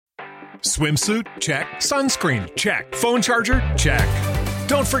Swimsuit? Check. Sunscreen? Check. Phone charger? Check.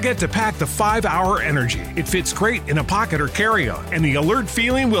 Don't forget to pack the 5-Hour Energy. It fits great in a pocket or carry-on, and the alert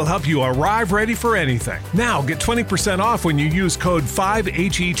feeling will help you arrive ready for anything. Now get 20% off when you use code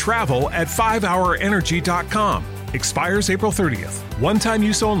 5HETRAVEL at 5hourenergy.com. Expires April 30th. One-time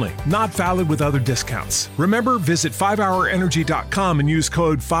use only. Not valid with other discounts. Remember, visit 5hourenergy.com and use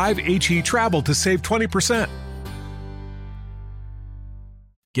code 5HETRAVEL to save 20%.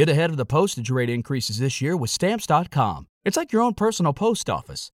 Get ahead of the postage rate increases this year with Stamps.com. It's like your own personal post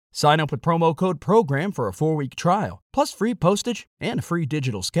office. Sign up with promo code PROGRAM for a 4-week trial, plus free postage and a free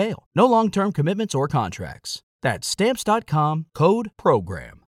digital scale. No long-term commitments or contracts. That's Stamps.com, code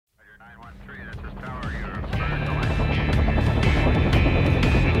PROGRAM.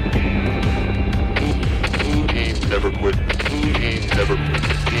 Team Never Quit. Team Never Quit.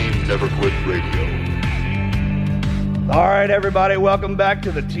 Team Never Quit Radio. All right, everybody, welcome back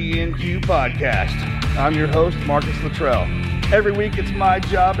to the TNQ Podcast. I'm your host, Marcus Luttrell. Every week, it's my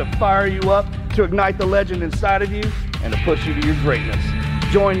job to fire you up, to ignite the legend inside of you, and to push you to your greatness.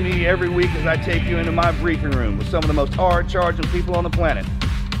 Join me every week as I take you into my briefing room with some of the most hard-charging people on the planet.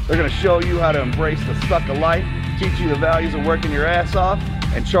 They're going to show you how to embrace the suck of life, teach you the values of working your ass off,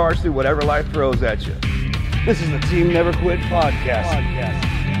 and charge through whatever life throws at you. This is the Team Never Quit Podcast.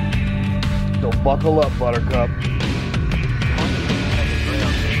 So buckle up, Buttercup.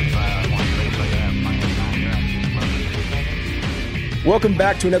 Welcome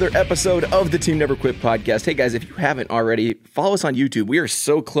back to another episode of the Team Never Quit Podcast. Hey guys, if you haven't already, follow us on YouTube. We are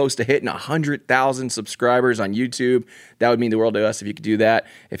so close to hitting 100,000 subscribers on YouTube. That would mean the world to us if you could do that.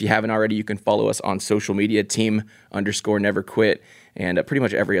 If you haven't already, you can follow us on social media, Team_Never Quit, and pretty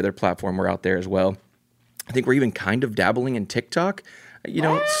much every other platform we're out there as well. I think we're even kind of dabbling in TikTok.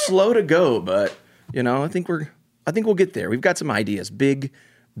 Slow to go, but I think we'll get there. We've got some ideas, big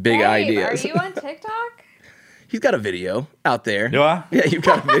ideas. Are you on TikTok? He's got a video out there. Do I? Yeah, you've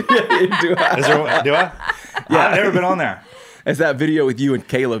got a video. Do I? Do I? Yeah, I've never been on there. It's that video with you and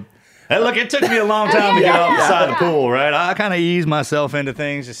Caleb. Hey, look, it took me a long time to get off the side of the pool, right? I kind of ease myself into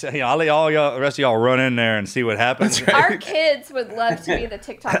things. Just, I'll let the rest of y'all run in there and see what happens. That's right. Our kids would love to be the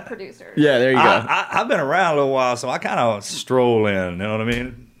TikTok producers. Yeah, there you go. I've been around a little while, so I kind of stroll in. You know what I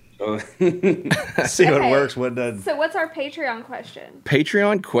mean? See what works, what doesn't. So what's our Patreon question?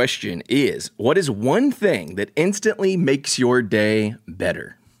 Patreon question is, what is one thing that instantly makes your day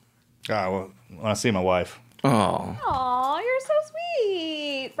better? Well, when I see my wife. Oh. Aw, you're so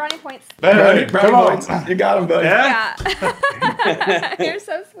sweet. Brownie points. Hey, Brownie points. You got him, buddy. Yeah. You're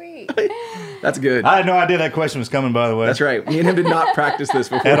so sweet. That's good. I had no idea that question was coming, by the way. That's right. Me and him did not practice this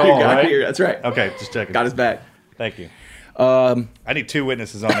before At we all, got right? here. That's right. Okay, just checking. Got his back. Thank you. I need 2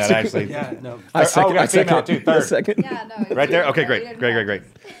 witnesses on that, actually. Yeah, no. I second. we got a female, I second. too. Third. I second. Yeah, no. Right there? Okay, You great. didn't Great.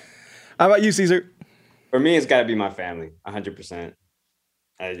 How about you, Caesar? For me, it's got to be my family, 100%.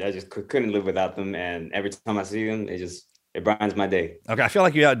 I just couldn't live without them, and every time I see them, it brightens my day. Okay, I feel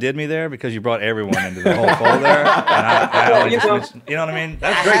like you outdid me there because you brought everyone into the whole fold there. And you know what I mean?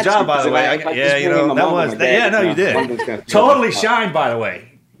 That's a great job, by the way. You did. Totally shined, by the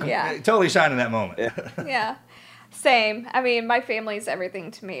way. Yeah. Totally shined in that moment. Yeah. Same. I mean, my family's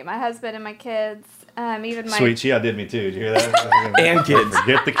everything to me. My husband and my kids. Even my Sweet, she outdid me too. Did you hear that? And kids.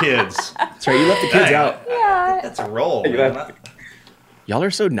 Forget the kids. That's right. You left the kids out. Yeah. That's a roll. Man. Y'all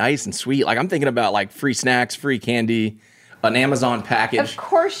are so nice and sweet. Like, I'm thinking about like free snacks, free candy, an Amazon package. Of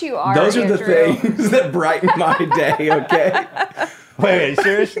course you are. Those are the Andrew. things that brighten my day, okay? Wait, are you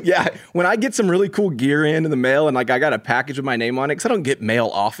serious? Yeah. When I get some really cool gear in the mail and like I got a package with my name on it, because I don't get mail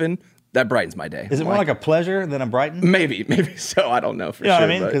often, that brightens my day. Is it more like a pleasure than a brighten? Maybe so. I don't know for You know sure.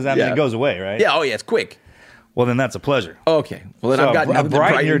 what I mean? Because it goes away, right? Yeah. Oh, yeah. It's quick. Well, then that's a pleasure. Okay. Well, then So I've got a nothing to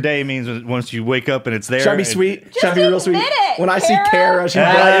brighten your day means once you wake up and it's there. Should I be sweet? Should I be real sweet? admit it, When I see Kara. Kara, she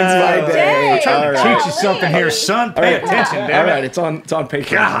brightens my day. Dang. I'm trying to All right. teach you something here, son. Pay attention, All damn right. it. It's on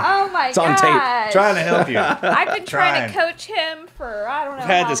Patreon. Oh my It's on tape. gosh. Trying to help you. I've been trying to Trying. coach him for I don't know I've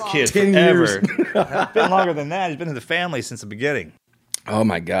had how this long. kid 10 forever. years. It's been longer than that. He's been in the family since the beginning. Oh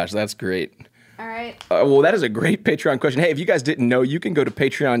my gosh, that's great. All right. Well, that is a great Patreon question. Hey, if you guys didn't know, you can go to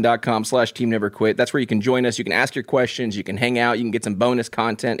patreon.com/teamneverquit. That's where you can join us. You can ask your questions. You can hang out. You can get some bonus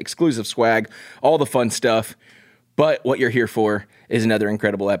content, exclusive swag, all the fun stuff. But what you're here for is another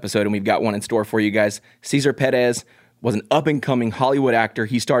incredible episode, and we've got one in store for you guys. Cesar Perez was an up-and-coming Hollywood actor.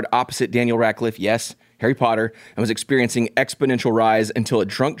 He starred opposite Daniel Radcliffe, yes, Harry Potter, and was experiencing exponential rise until a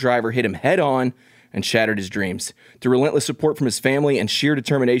drunk driver hit him head-on and shattered his dreams. Through relentless support from his family and sheer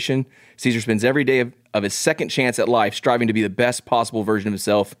determination, Cesar spends every day of his second chance at life striving to be the best possible version of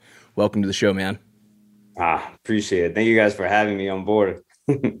himself. Welcome to the show, man. Appreciate it. Thank you guys for having me on board.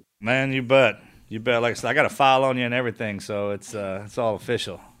 Man, you bet. You bet. Like I said, I got a file on you and everything, so it's all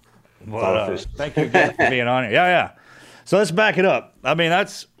official. But, thank you again for being on here. Yeah. So let's back it up. I mean,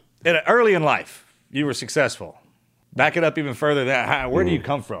 that's early in life. You were successful. Back it up even further. Where do you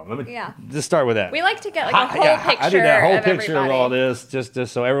come from? Let me just start with that. We like to get like a whole picture. I did that whole of picture everybody. of all this, just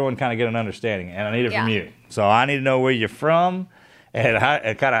so everyone kind of get an understanding, and I need it from you. So I need to know where you're from and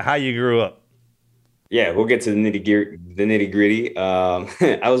kind of how you grew up. Yeah, we'll get to the nitty gritty.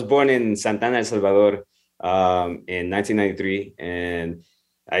 I was born in Santana, El Salvador, in 1993, and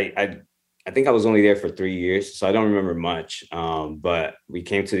I think I was only there for 3 years, so I don't remember much. But we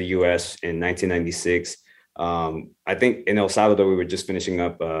came to the U.S. in 1996. I think in El Salvador we were just finishing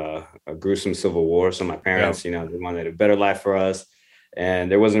up a gruesome civil war, so my parents, they wanted a better life for us, and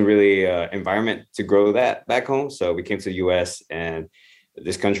there wasn't really an environment to grow that back home. So we came to the U.S. and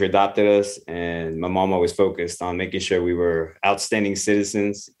this country adopted us, and my mom always focused on making sure we were outstanding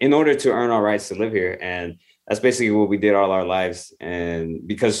citizens in order to earn our rights to live here. And that's basically what we did all our lives. And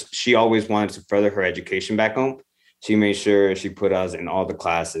because she always wanted to further her education back home, she made sure she put us in all the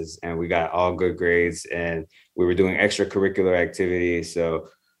classes, and we got all good grades, and we were doing extracurricular activities. So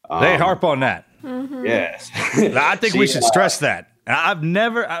they harp on that. Mm-hmm. Yes. I think we should stress that.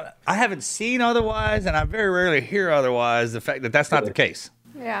 I haven't seen otherwise, and I very rarely hear otherwise, the fact that that's not the case.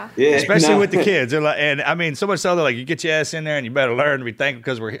 Yeah. Especially with the kids. They're like, and I mean, so much so they're like, you get your ass in there and you better learn to be thankful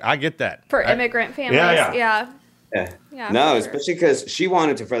because I get that. For immigrant families. Yeah. No, especially because she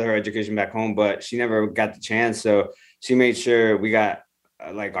wanted to further her education back home, but she never got the chance. So she made sure we got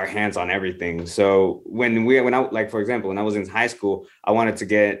like our hands on everything. So for example, when I was in high school, I wanted to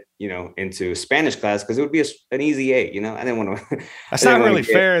get, into Spanish class because it would be an easy A, I didn't want to. That's not really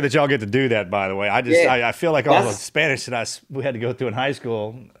fair that y'all get to do that, by the way. I feel like all the Spanish that we had to go through in high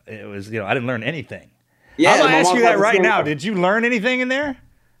school, it was, I didn't learn anything. Yeah. I'm going to ask you that right now. Did you learn anything in there?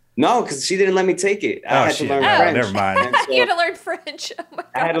 No, because she didn't let me take it. I had to learn French. Never mind. So, you had to learn French. Oh my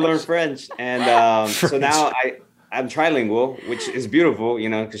gosh. I had to learn French. And so now I'm trilingual, which is beautiful,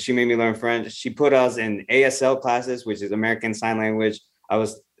 because she made me learn French. She put us in ASL classes, which is American Sign Language. I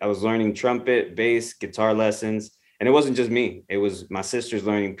was learning trumpet, bass, guitar lessons. And it wasn't just me. It was my sisters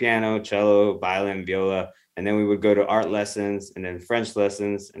learning piano, cello, violin, viola. And then we would go to art lessons and then French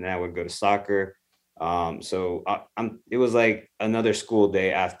lessons. And then I would go to soccer. It was like another school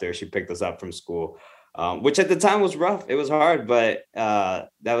day after she picked us up from school, which at the time was rough. It was hard, but that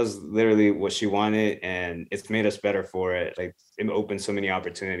was literally what she wanted, and it's made us better for it. Like, it opened so many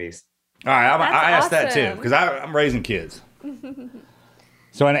opportunities. All right, I asked that too because I'm raising kids.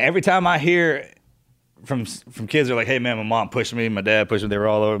 So every time I hear from kids, they're like, "Hey man, my mom pushed me, my dad pushed me. They were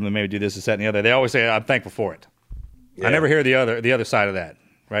all over me, maybe do this, this, that, and the other." They always say, "I'm thankful for it." Yeah. I never hear the other side of that.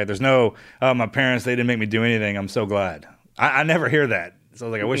 Right? There's no, my parents, they didn't make me do anything. I'm so glad. I never hear that. So I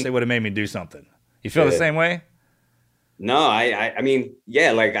was like, I wish they would have made me do something. You feel the same way? No, I mean,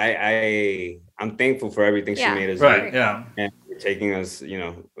 yeah, like I'm thankful for everything she made us do. Right, yeah. And taking us,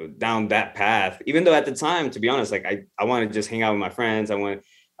 down that path. Even though at the time, to be honest, like I wanted to just hang out with my friends. I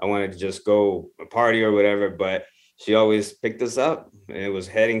wanted to just go party or whatever, but she always picked us up. And it was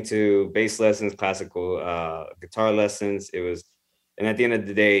heading to bass lessons, classical guitar lessons. And at the end of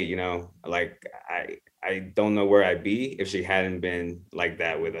the day, like I don't know where I'd be if she hadn't been like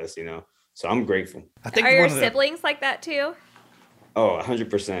that with us, So I'm grateful. I think Are your siblings like that too? Oh,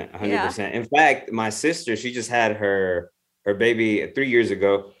 100%. 100%. In fact, my sister, she just had her baby 3 years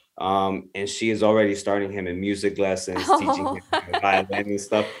ago. And she is already starting him in music lessons, teaching him violin and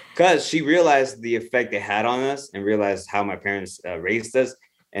stuff, because she realized the effect it had on us and realized how my parents raised us.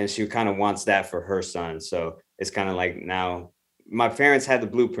 And she kind of wants that for her son. So it's kind of like now my parents had the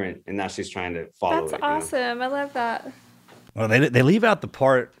blueprint and now she's trying to follow it. That's awesome. I love that. Well, they leave out the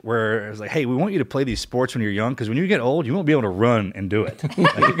part where it's like, hey, we want you to play these sports when you're young because when you get old, you won't be able to run and do it. Like,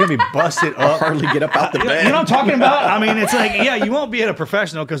 you're going to be busted up. Hardly get up out the bed. You know what I'm talking about? I mean, it's like, yeah, you won't be a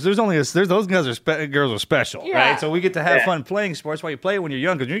professional because those guys girls are special, right? So we get to have fun playing sports while you play it when you're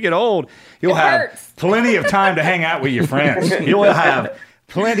young because when you get old, you'll have plenty of time to hang out with your friends. You'll have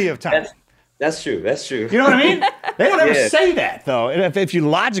plenty of time. That's true. That's true. You know what I mean? They don't ever say that, though. And if you're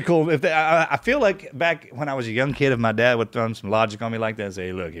logical, I feel like back when I was a young kid, if my dad would throw some logic on me like that and say,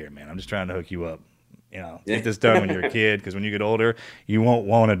 hey, look here, man, I'm just trying to hook you up. Get this done when you're a kid, because when you get older, you won't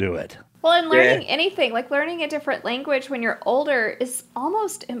want to do it. Well, and learning anything, like learning a different language when you're older is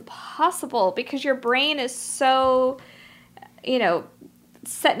almost impossible because your brain is so,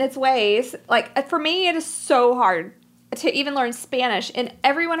 set in its ways. Like, for me, it is so hard to even learn Spanish, and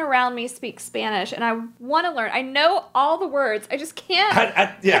everyone around me speaks Spanish, and I want to learn. I know all the words. I just can't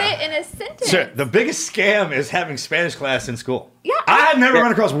put it in a sentence. Sure. The biggest scam is having Spanish class in school. Yeah. I've never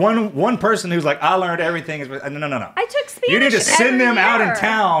run across one person who's like, I learned everything. No. I took Spanish. You need to send them out in year.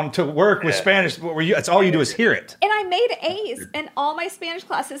 town to work with Spanish. That's all you do is hear it. And I made A's in all my Spanish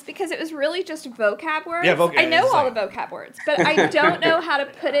classes because it was really just vocab words. Yeah, I know all the vocab words, but I don't know how to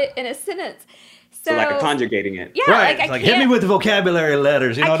put it in a sentence. So like conjugating it. Yeah, right. I hit me with the vocabulary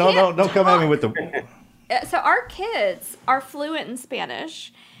letters. You know, don't come at me with the. So our kids are fluent in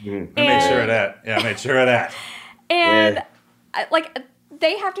Spanish. Mm-hmm. I made sure of that. Yeah, I made sure of that. And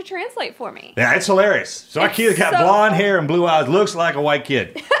they have to translate for me. Yeah, it's hilarious. So our kid got blonde hair and blue eyes, looks like a white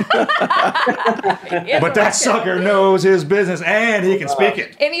kid. But that sucker knows his business and he can speak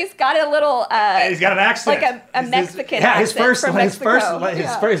it. And he's got a little he's got an accent. Like a Mexican accent.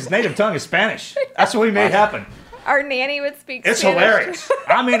 His native tongue is Spanish. That's what we made happen. Our nanny would speak It's Spanish. hilarious.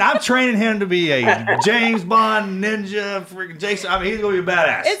 I mean, I'm training him to be a James Bond ninja, freaking Jason. I mean, he's going to be a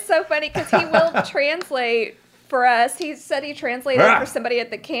badass. It's so funny because he will translate for us. He said he translated for somebody at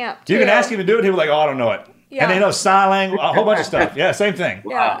the camp, too. You can ask him to do it, he'll be like, oh, I don't know it. Yeah. And they know sign language, a whole bunch of stuff. Yeah, same thing.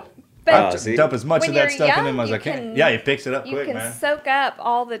 Yeah. But dump as much of that stuff in him as I can. Yeah, he picks it up quick, man. You can soak up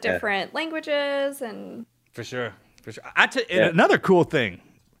all the different languages and... For sure. Another cool thing.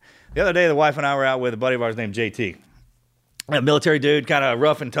 The other day, the wife and I were out with a buddy of ours named JT. A military dude, kind of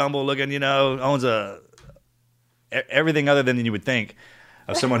rough and tumble looking, owns everything other than you would think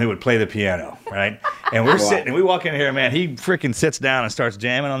of someone who would play the piano, right? And we're sitting, and we walk in here, man, he freaking sits down and starts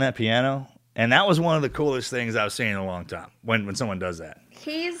jamming on that piano. And that was one of the coolest things I've seen in a long time, when someone does that.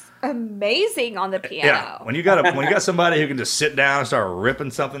 He's amazing on the piano. Yeah, when you got somebody who can just sit down and start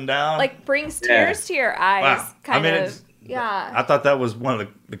ripping something down. Like brings tears to your eyes, kind of. Yeah. I thought that was one of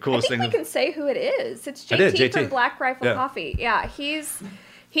the coolest things. I think we can say who it is. It's JT from Black Rifle Coffee. Yeah, he is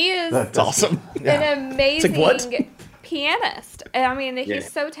That's awesome. An amazing pianist. I mean,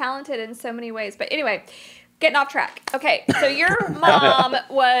 he's so talented in so many ways. But anyway, getting off track. Okay, so your mom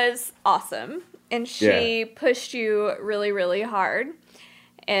was awesome, and she pushed you really, really hard.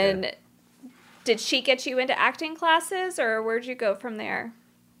 And did she get you into acting classes, or where'd you go from there?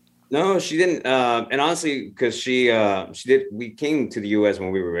 No, she didn't. And honestly, because she did. We came to the U.S.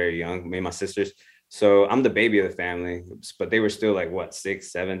 when we were very young, me and my sisters. So I'm the baby of the family, but they were still like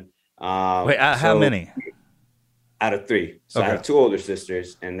 6, 7. How many? Out of 3. So I have 2 older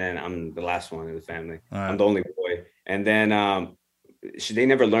sisters, and then I'm the last one in the family. Right. I'm the only boy. And then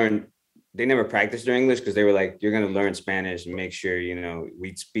they never practiced their English because they were like, you're going to learn Spanish and make sure,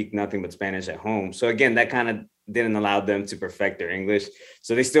 we speak nothing but Spanish at home. So again, that kind of didn't allow them to perfect their English.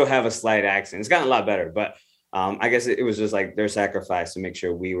 So they still have a slight accent. It's gotten a lot better, but I guess it was just like their sacrifice to make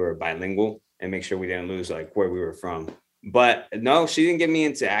sure we were bilingual and make sure we didn't lose like where we were from. But no, she didn't get me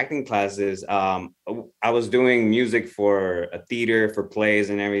into acting classes. I was doing music for a theater, for plays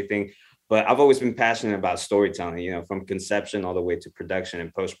and everything. But I've always been passionate about storytelling, from conception all the way to production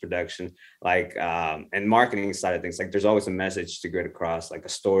and post-production, and marketing side of things. Like there's always a message to get across, like a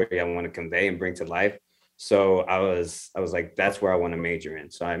story I want to convey and bring to life. So I was like, that's where I want to major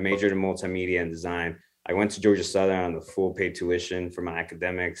in. So I majored in multimedia and design. I went to Georgia Southern on the full paid tuition for my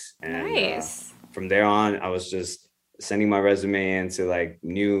academics. And from there on, I was just sending my resume into like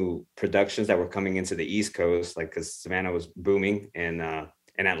new productions that were coming into the East Coast, like because Savannah was booming in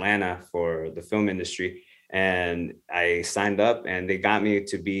Atlanta for the film industry. And I signed up and they got me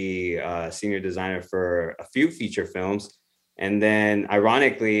to be a senior designer for a few feature films. And then,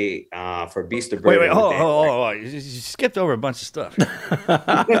 ironically, for Beast of Burden... Hold on. You skipped over a bunch of stuff.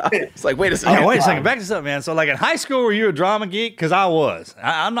 It's like, wait a second. Wait a second. Back this up, man. So, like, in high school, were you a drama geek? Because I was.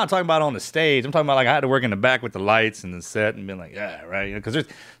 I'm not talking about on the stage. I'm talking about, like, I had to work in the back with the lights and the set and being like, yeah, right? Because there's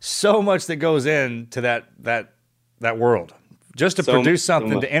so much that goes into that world. Just to produce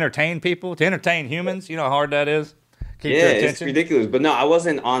something to entertain people, to entertain humans. You know how hard that is? Keep their attention. It's ridiculous. But no, I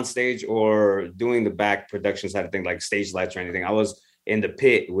wasn't on stage or doing the back production side of things, like stage lights or anything. I was in the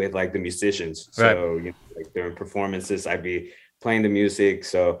pit with like the musicians. So like during performances, I'd be playing the music.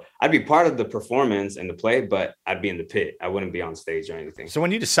 So I'd be part of the performance and the play, but I'd be in the pit. I wouldn't be on stage or anything. So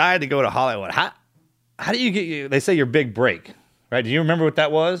when you decided to go to Hollywood, how do you get they say your big break, right? Do you remember what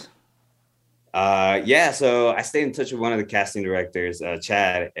that was? So I stayed in touch with one of the casting directors,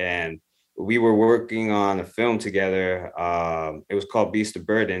 Chad, and we were working on a film together. It was called Beast of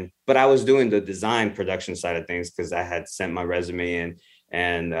Burden, but I was doing the design production side of things because I had sent my resume in,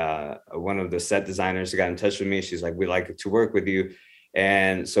 and one of the set designers got in touch with me. She's like, we'd like to work with you.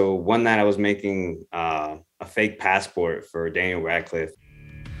 And so one night I was making a fake passport for Daniel Radcliffe.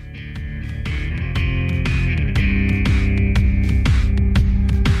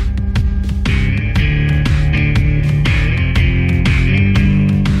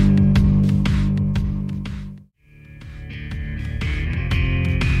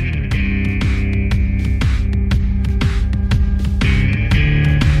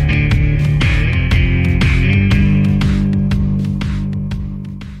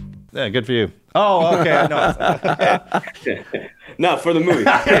 Yeah, good for you. Oh, okay. No, No, for the movie.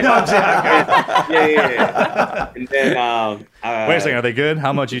 Yeah. And then, wait a second. Are they good?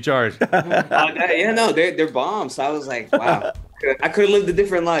 How much you charge? yeah, no, they're bombs. So I was like, wow, I could have lived a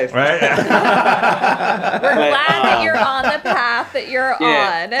different life. Right. We're glad that you're on the path that you're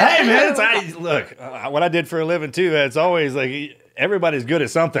on. Hey, man, look, what I did for a living too. It's always like everybody's good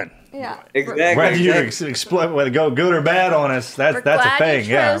at something. Yeah, exactly. Whether you explode, whether go good or bad on us, that's a thing.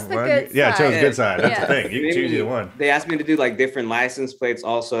 Chose the good yeah, chose the good side. side. That's the thing. You can choose either one. They asked me to do like different license plates,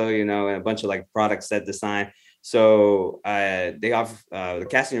 also, and a bunch of like product set design. So the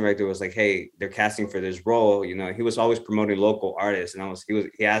casting director was like, "Hey, they're casting for this role." He was always promoting local artists, and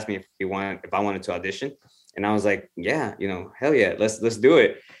he asked me if I wanted to audition, and I was like, "Yeah, hell yeah, let's do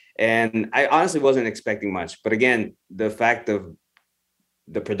it." And I honestly wasn't expecting much, but again, the fact of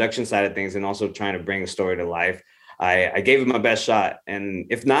the production side of things and also trying to bring a story to life, I gave it my best shot. And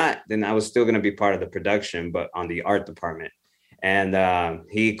if not, then I was still going to be part of the production, but on the art department. And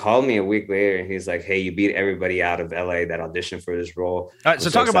he called me a week later and he's like, "Hey, you beat everybody out of LA that auditioned for this role." All right, so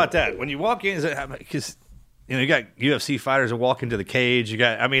talk about that. When you walk in, because you got UFC fighters that walk into the cage.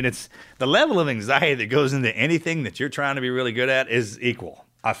 It's the level of anxiety that goes into anything that you're trying to be really good at is equal,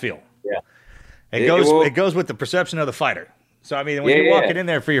 I feel. Yeah. It goes with the perception of the fighter. So, when you're walking in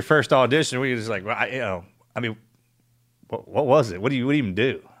there for your first audition, we're just like, what was it? What do you even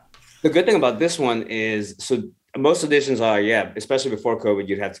do? The good thing about this one is, so most auditions are, especially before COVID,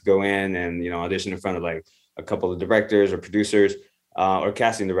 you'd have to go in and, audition in front of like a couple of directors or producers or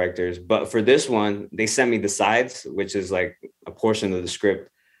casting directors. But for this one, they sent me the sides, which is like a portion of the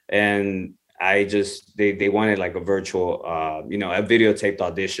script. And they wanted like a virtual, a videotaped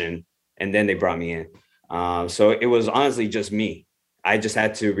audition. And then they brought me in. So it was honestly just me. I just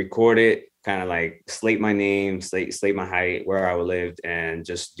had to record it, kind of like slate my name, slate my height, where I lived, and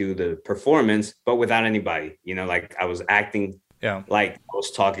just do the performance, but without anybody, like I was acting like I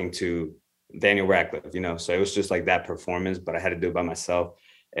was talking to Daniel Radcliffe, so it was just like that performance, but I had to do it by myself.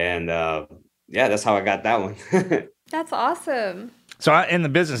 And that's how I got that one. That's awesome. So in the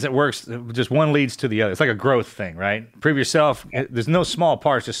business, it works. Just one leads to the other. It's like a growth thing, right? Prove yourself. There's no small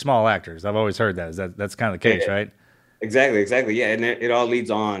parts, just small actors. I've always heard that. That's kind of the case, right? Exactly. Yeah, and it all leads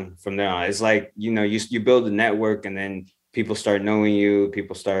on from there on. It's like you build a network, and then people start knowing you.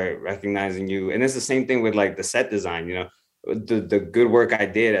 People start recognizing you, and it's the same thing with like the set design. The good work I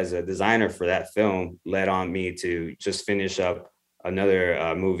did as a designer for that film led on me to just finish up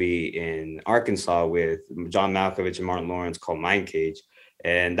another movie in Arkansas with John Malkovich and Martin Lawrence called Mind Cage.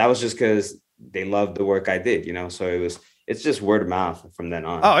 And that was just because they loved the work I did, so it's just word of mouth from then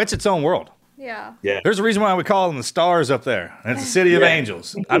on. Oh, it's its own world. Yeah. There's a reason why we call them the stars up there. And it's the city of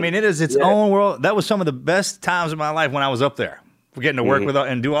angels. It is its own world. That was some of the best times of my life when I was up there. We're getting to work with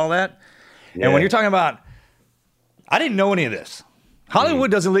and do all that. Yeah. And when you're talking about, I didn't know any of this.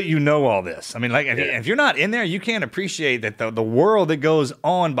 Hollywood doesn't let you know all this. If you're not in there, you can't appreciate that the world that goes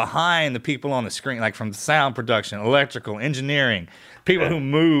on behind the people on the screen, like from sound production, electrical, engineering, people who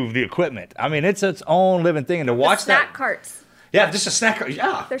move the equipment. It's its own living thing. And to watch snack carts. Yeah, just a snack cart.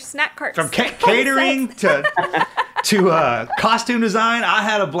 Yeah. There's snack carts. From catering to costume design, I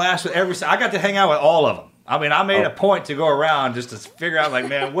had a blast with I got to hang out with all of them. I made a point to go around just to figure out, like,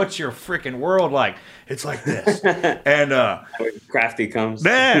 man, what's your freaking world like? It's like this. And Crafty comes.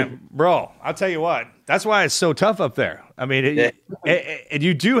 Man, bro, I'll tell you what. That's why it's so tough up there. And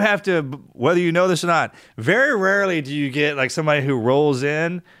you do have to, whether you know this or not, very rarely do you get like somebody who rolls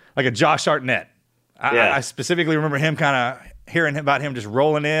in, like a Josh Hartnett. I specifically remember him kind of hearing about him just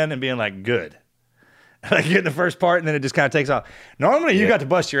rolling in and being like, good. Like getting the first part and then it just kind of takes off. Normally you got to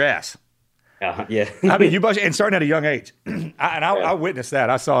bust your ass. You bust and starting at a young age. I witnessed that.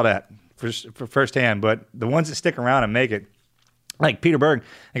 I saw that for firsthand. But the ones that stick around and make it, like Peter Berg,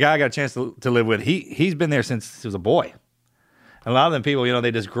 the guy I got a chance to live with, he's been there since he was a boy. A lot of them people,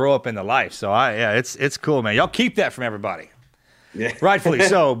 they just grow up in the life. So it's cool, man. Y'all keep that from everybody. Yeah. Rightfully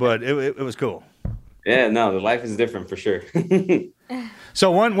so, but it was cool. Yeah, no, the life is different for sure. So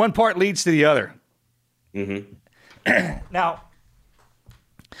one part leads to the other. Mm-hmm. Now,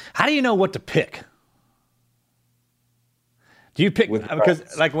 how do you know what to pick? Do you pick because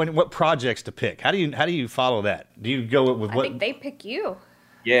what projects to pick? How do you follow that? Do you go with what? I think they pick you.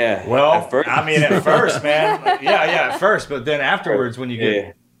 Yeah. Well, at first, man. At first, but then afterwards, when you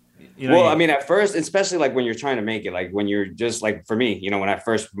get, at first, especially like when you're trying to make it, like when you're just like for me, when I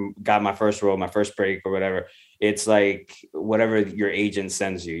first got my first role, my first break or whatever, it's like whatever your agent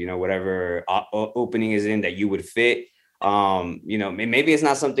sends you, whatever opening is in that you would fit. You know, maybe it's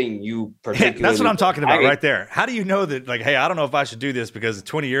not something you particularly. That's what I'm talking about right there. How do you know that, like, hey, I don't know if I should do this because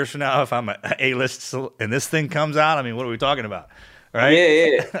 20 years from now, if I'm an A-list and this thing comes out, I mean, what are we talking about? Right?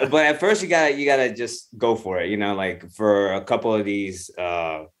 Yeah. But at first you gotta just go for it. You know, like for a couple of these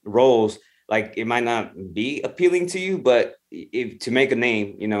roles, like it might not be appealing to you, but if to make a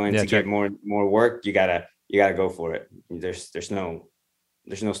name, you know, and to get more work, you gotta go for it. There's no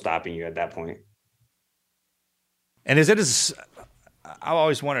stopping you at that point. And is it as I've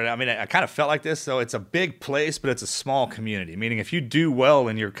always wondered, I mean, I kind of felt like this, so it's a big place, but it's a small community. Meaning if you do well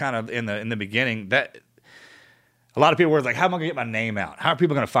and you're kind of in the beginning, that a lot of people were like, how am I going to get my name out? How are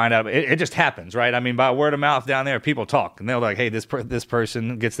people going to find out? It just happens, right? I mean, by word of mouth down there, people talk. And they're like, hey, this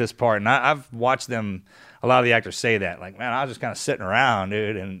person gets this part. And I've watched them, a lot of the actors say that. Like, man, I was just kind of sitting around,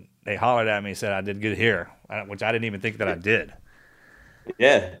 dude. And they hollered at me and said I did good here, which I didn't even think that I did.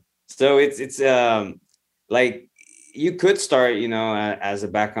 Yeah. So it's like you could start, you know, as a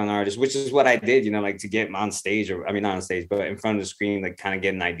background artist, which is what I did, you know, like to get on stage, or I mean, not on stage, but in front of the screen, like kind of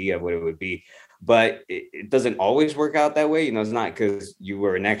get an idea of what it would be. But it doesn't always work out that way. You know, it's not because you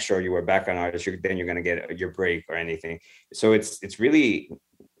were an extra or you were a background artist, then you're going to get your break or anything. So it's really,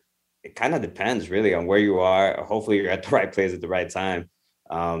 it kind of depends really on where you are. Hopefully you're at the right place at the right time.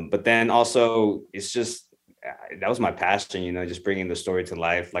 But then also it's just, that was my passion, you know, just bringing the story to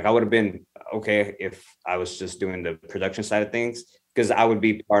life. Like I would have been okay if I was just doing the production side of things, because I would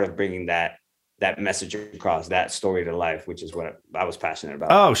be part of bringing that message across, that story to life, which is what I was passionate about.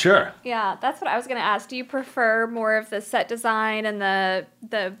 Oh, sure. Yeah, that's what I was going to ask. Do you prefer more of the set design and the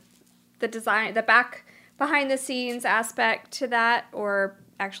design, the behind the scenes aspect to that, or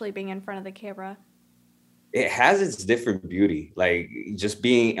actually being in front of the camera? It has its different beauty, like just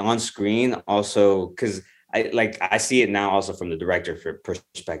being on screen also, because I see it now also from the director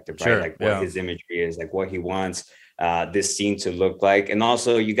perspective, right? Sure, like what his imagery is, like what he wants this scene to look like. And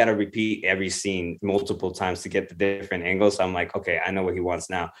also you got to repeat every scene multiple times to get the different angles. So I'm like, okay, I know what he wants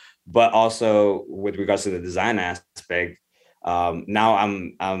now. But also with regards to the design aspect, now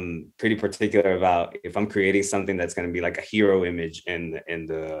I'm pretty particular about if I'm creating something that's going to be like a hero image in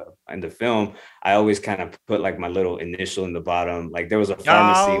the film, I always kind of put like my little initial in the bottom. Like there was a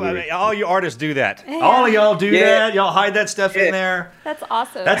pharmacy. All you artists do that. Yeah. All of y'all do that. Y'all hide that stuff in there. That's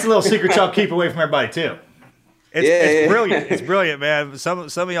awesome. That's a little secret y'all keep away from everybody too. It's brilliant. It's brilliant, man. Some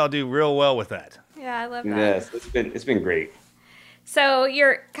of y'all do real well with that. Yeah, I love that. Yes, it's been great. So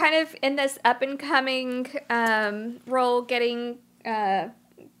you're kind of in this up and coming role, getting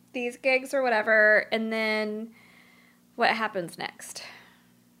these gigs or whatever, and then what happens next?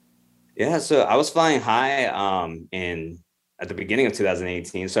 Yeah, so I was flying high at the beginning of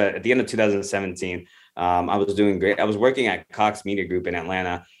 2018. So at the end of 2017, I was doing great. I was working at Cox Media Group in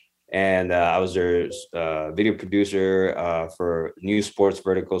Atlanta. And I was their video producer for new sports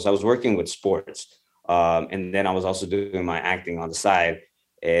verticals. I was working with sports. And then I was also doing my acting on the side.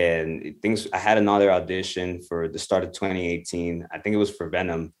 And I had another audition for the start of 2018. I think it was for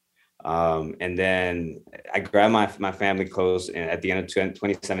Venom. And then I grabbed my family close at the end of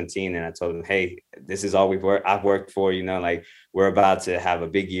 2017. And I told them, hey, this is all I've worked for, you know, like we're about to have a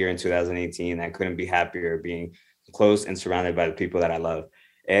big year in 2018. I couldn't be happier being close and surrounded by the people that I love.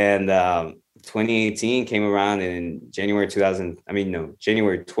 And 2018 came around, and January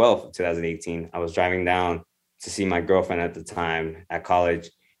 12th of 2018, I was driving down to see my girlfriend at the time at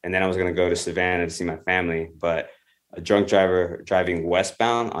college. And then I was going to go to Savannah to see my family. But a drunk driver driving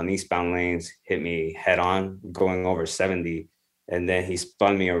westbound on eastbound lanes hit me head on going over 70. And then he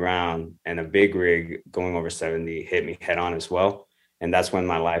spun me around, and a big rig going over 70 hit me head on as well. And that's when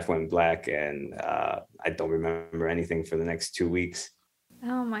my life went black. And I don't remember anything for the next 2 weeks.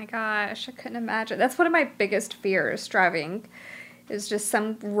 Oh my gosh, I couldn't imagine. That's one of my biggest fears, driving, is just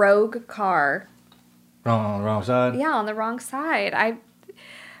some rogue car. On the wrong side? Yeah, on the wrong side.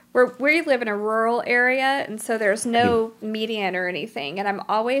 We live in a rural area, and so there's no median or anything. And I'm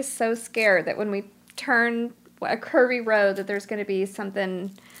always so scared that when we turn a curvy road that there's going to be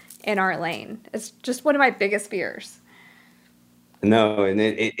something in our lane. It's just one of my biggest fears. No, and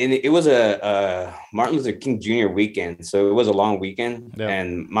it was a Martin Luther King Jr. weekend, so it was a long weekend. Yeah.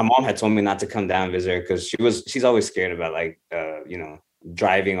 And my mom had told me not to come down and visit her because she's always scared about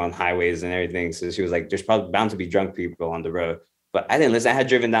driving on highways and everything. So she was like, "There's probably bound to be drunk people on the road." But I didn't listen. I had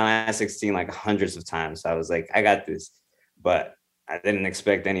driven down I-16 like hundreds of times. So I was like, "I got this," but I didn't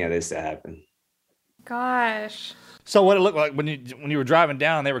expect any of this to happen. Gosh. So what it looked like when you were driving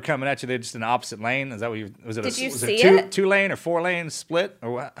down, they were coming at you. They just in the opposite lane. Is that what you? Was it? Did you was see it two lane or 4 lane split,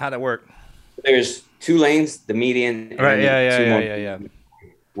 or how'd that work? There's 2 lanes, the median. Right. Yeah.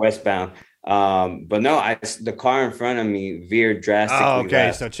 Westbound. But no, the car in front of me veered drastically. Oh, okay.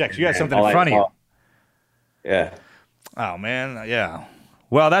 left, So check. You had something all in front of you. Yeah. Oh man, yeah.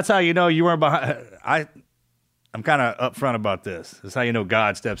 Well, that's how you know you weren't behind. I'm kind of upfront about this. That's how you know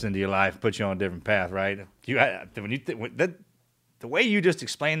God steps into your life, puts you on a different path, right? The way you just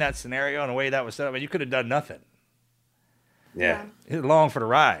explained that scenario and the way that was set up, you could have done nothing. Yeah. You're along for the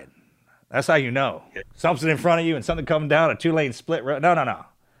ride. That's how you know. Something in front of you and something coming down, a 2-lane split road. No.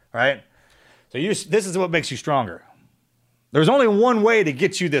 Right? So this is what makes you stronger. There's only one way to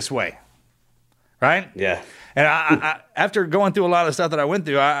get you this way. Right? Yeah. And I after going through a lot of stuff that I went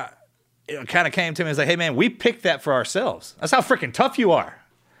through, it kind of came to me and was like, hey, man, we picked that for ourselves. That's how freaking tough you are.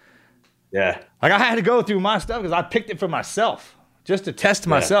 Yeah. Like I had to go through my stuff because I picked it for myself just to test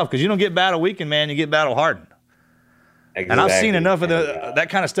myself because you don't get battle weakened, man. You get battle hardened. Exactly. And I've seen enough of that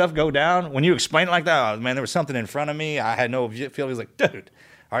kind of stuff go down. When you explain it like that, oh, man, there was something in front of me. I had no feel. He was like, dude,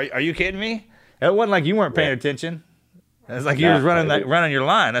 are you kidding me? It wasn't like you weren't paying attention. It's like you were running your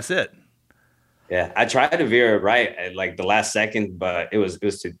line. That's it. Yeah, I tried to veer right at like the last second, but it was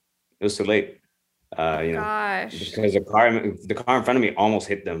too late. Because the car in front of me almost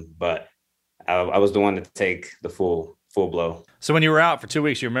hit them, but I was the one to take the full blow. So when you were out for 2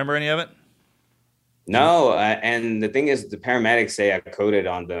 weeks, you remember any of it? No, and the thing is, the paramedics say I coded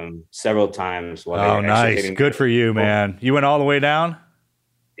on them several times. Oh, nice, good for you, man. You went all the way down.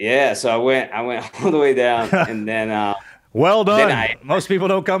 Yeah, so I went all the way down, and then well done. Most people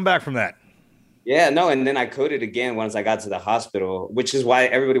don't come back from that. Yeah, no, and then I coded again once I got to the hospital, which is why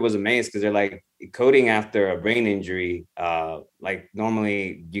everybody was amazed because they're like, coding after a brain injury, like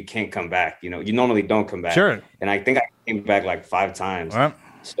normally you can't come back. You normally don't come back. Sure. And I think I came back like 5 times. Well,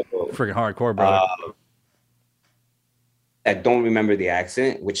 so, freaking hardcore, brother. I don't remember the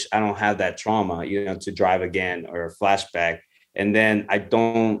accident, which I don't have that trauma, to drive again or a flashback. And then I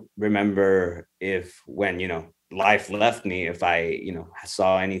don't remember when life left me, if I,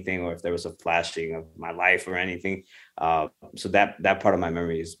 saw anything or if there was a flashing of my life or anything. So that part of my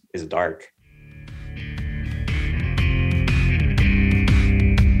memory is dark.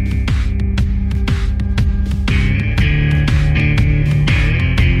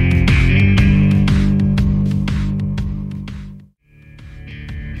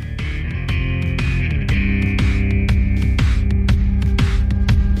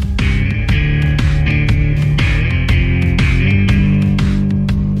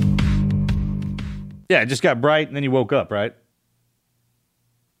 Yeah, it just got bright and then you woke up, right?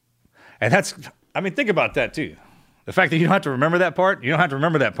 And think about that too. The fact that you don't have to remember that part,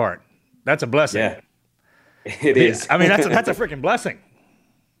 That's a blessing. Yeah, it is. I mean, that's a freaking blessing.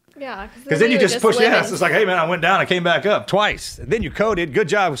 Yeah. Because then you just push yes. It's like, hey, man, I went down, I came back up twice. And then you coded. Good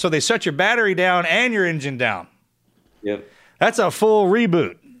job. So they shut your battery down and your engine down. Yep. That's a full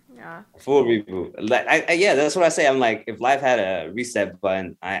reboot. Yeah. Full reboot. Yeah, that's what I say. I'm like, if life had a reset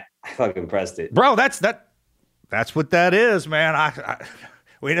button, I fucking pressed it. Bro, that's what that is, man.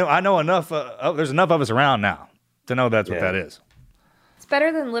 I know enough. There's enough of us around now to know that's what that is. It's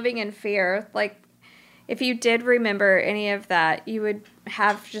better than living in fear. Like, if you did remember any of that, you would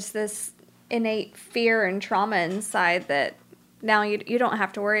have just this innate fear and trauma inside that now you don't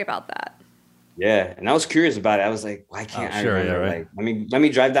have to worry about that. Yeah, and I was curious about it. I was like, why can't I remember? Yeah, right. Like, let me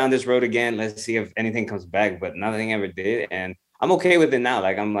drive down this road again. Let's see if anything comes back. But nothing ever did, and I'm okay with it now.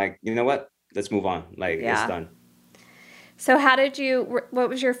 Like, I'm like, you know what? Let's move on. Like, it's done. So what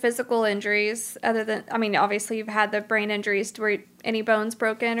was your physical injuries other than, obviously you've had the brain injuries. Were any bones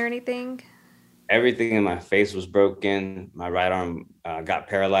broken or anything? Everything in my face was broken. My right arm got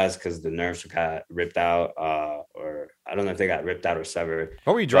paralyzed because the nerves got ripped out, or I don't know if they got ripped out or severed.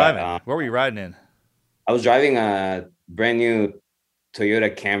 What were you driving? What were you riding in? I was driving a brand new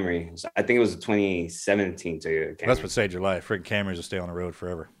Toyota Camry. So I think it was a 2017 Toyota Camry. That's what saved your life. Freaking Camrys will stay on the road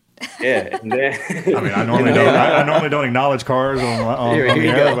forever. Yeah. And then, I normally don't acknowledge cars on the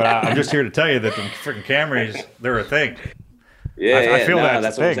air, but I'm just here to tell you that the freaking Camrys, they're a thing. Yeah, I feel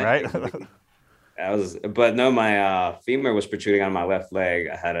that's a thing, right? But no, my femur was protruding on my left leg.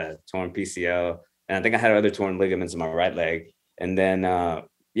 I had a torn PCL, and I think I had other torn ligaments in my right leg. And then,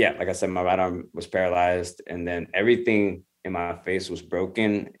 like I said, my right arm was paralyzed, and then everything in my face was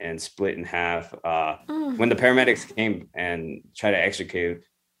broken and split in half. When the paramedics came and tried to extricate,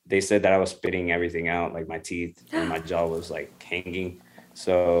 they said that I was spitting everything out, like my teeth and my jaw was like hanging.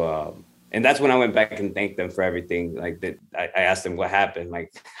 So, and that's when I went back and thanked them for everything. Like I asked them what happened,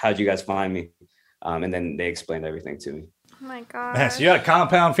 like, how'd you guys find me? And then they explained everything to me. Oh my God. Man, so you got a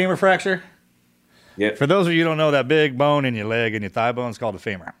compound femur fracture? Yeah. For those of you who don't know, that big bone in your leg and your thigh bone is called the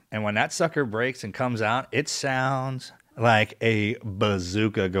femur. And when that sucker breaks and comes out, it sounds like a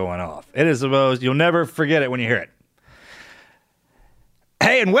bazooka going off. It is the most, you'll never forget it when you hear it.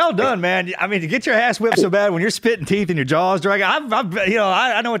 Hey, and well done, man. I mean, to get your ass whipped so bad when you're spitting teeth and your jaw's dragging,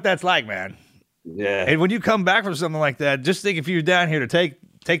 I know what that's like, man. Yeah. And when you come back from something like that, just think if you're down here to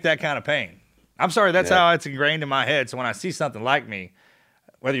take that kind of pain. I'm sorry, that's how it's ingrained in my head. So when I see something like me,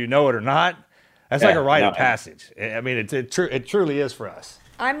 whether you know it or not, that's like a rite of passage. I mean, it truly is for us.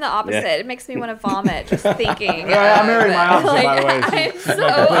 I'm the opposite. Yeah. It makes me want to vomit just thinking. I'm married my opposite, by the way. I'm so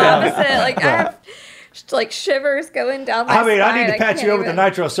opposite. Like I have like shivers going down my spine. I need to patch you over with the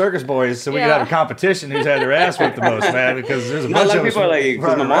Nitro Circus Boys so we can have a competition who's had their ass whipped the most, man. Because there's a bunch of people are like,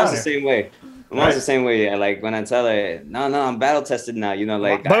 because my mom's the same way. My mom's the same way. Like when I tell her, no, I'm battle tested now. You know,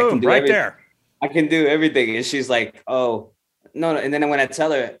 like boom, I can do right everything. there. I can do everything, and she's like, oh. No, and then when I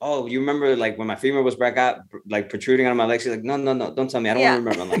tell her, oh, you remember like when my femur was back out, like protruding out of my leg, she's like, no, don't tell me. I don't want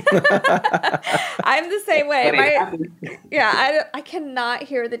to remember. I'm like, I'm the same way. I cannot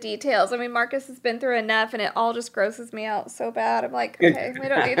hear the details. I mean, Marcus has been through enough and it all just grosses me out so bad. I'm like, okay, we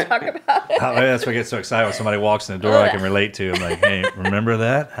don't need to talk about it. That's why I get so excited when somebody walks in the door I can relate to. I'm like, hey, remember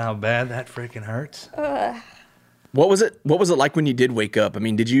that? How bad that freaking hurts? What was it like when you did wake up? I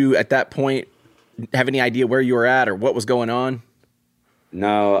mean, did you at that point have any idea where you were at or what was going on?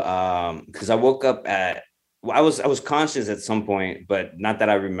 No, because I woke up I was conscious at some point, but not that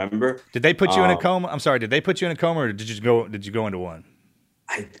I remember. Did they put you in a coma? I'm sorry, did they put you in a coma or did you go into one?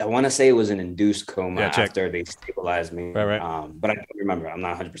 I want to say it was an induced coma after they stabilized me. Right. But I don't remember. I'm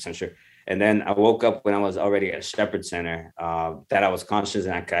not 100% sure. And then I woke up when I was already at Shepherd Center, that I was conscious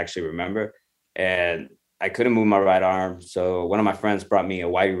and I could actually remember. And I couldn't move my right arm. So one of my friends brought me a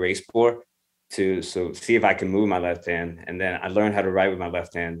white erase board to see if I can move my left hand. And then I learned how to write with my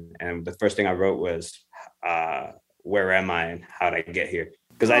left hand. And the first thing I wrote was, where am I and how did I get here?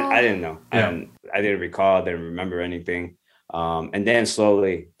 Because I didn't know. Yeah. I didn't recall, I didn't remember anything. And then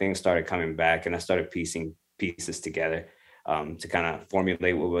slowly things started coming back and I started piecing pieces together to kind of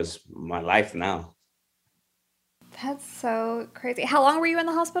formulate what was my life now. That's so crazy. How long were you in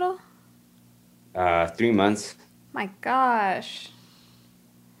the hospital? 3 months. My gosh.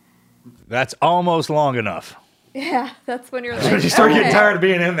 That's almost long enough. Yeah, that's when you're like, when you start getting tired of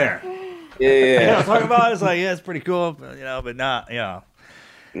being in there. Yeah. You know what I'm talking about? It's like, yeah, it's pretty cool, but not, and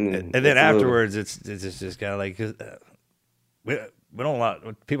then afterwards, it's just kind of like, we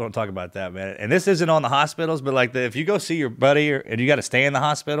don't people don't talk about that, man. And this isn't on the hospitals, but like if you go see your buddy and you got to stay in the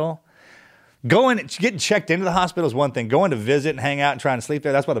hospital, getting checked into the hospital is one thing. Going to visit and hang out and trying to sleep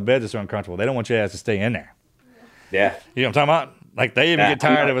there, that's why the beds are so uncomfortable. They don't want your ass to stay in there. Yeah. You know what I'm talking about? Like they even get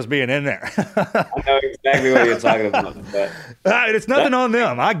tired of us being in there. I know exactly what you're talking about. But it's nothing on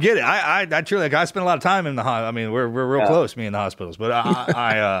them. I get it. I truly, I spend a lot of time in the hospital. I mean, we're real close, me in the hospitals. But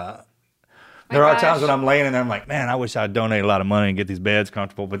there are times when I'm laying in there, I'm like, man, I wish I'd donate a lot of money and get these beds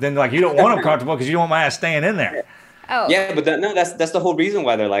comfortable. But then, like, you don't want them comfortable because you don't want my ass staying in there. Oh. Yeah, but that's the whole reason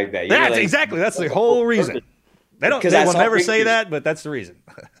why they're like that. Exactly. That's the whole reason. They will never say that, but that's the reason.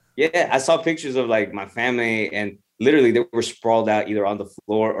 Yeah, I saw pictures of like my family and literally they were sprawled out either on the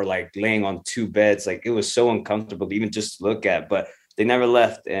floor or like laying on two beds. Like it was so uncomfortable to even just look at, but they never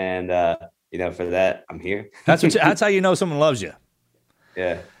left. And, for that, I'm here. That's how you know someone loves you.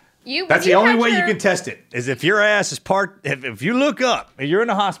 Yeah. That's the only way you can test it is if your ass is if you look up and you're in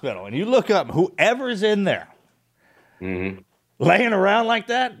the hospital and you look up, whoever's in there laying around like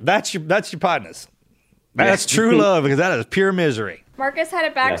that, that's your partners. That's true love because that is pure misery. Marcus had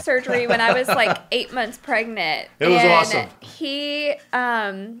a back surgery when I was like 8 months pregnant. It was awesome. He,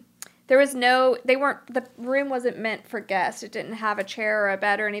 the room wasn't meant for guests. It didn't have a chair or a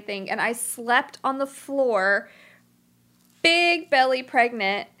bed or anything. And I slept on the floor, big belly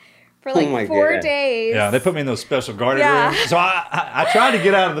pregnant, for like 4 days. Yeah, they put me in those special guarded rooms. So I tried to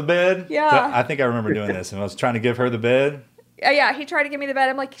get out of the bed. Yeah. I think I remember doing this. And I was trying to give her the bed. Yeah, he tried to give me the bed.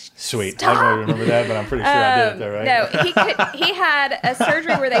 I'm like, sweet. Stop. I don't remember that, but I'm pretty sure I did it there, right? No, he had a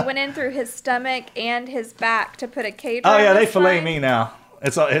surgery where they went in through his stomach and his back to put a cage. Oh yeah, they fillet me now.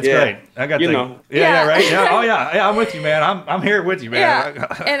 It's great. I got right. Yeah, oh yeah, I'm with you, man. I'm here with you, man.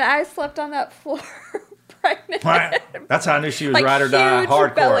 Yeah. And I slept on that floor. Pregnant. Right. That's how I knew she was ride or die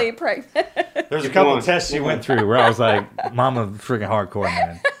hardcore. Belly pregnant. There's a couple of tests she went through where I was like, "Mama, freaking hardcore,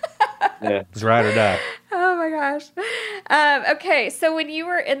 man." Yeah, it's ride or die. Oh my gosh. Okay, so when you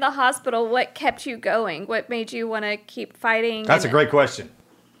were in the hospital, what kept you going? What made you want to keep fighting? That's a great question.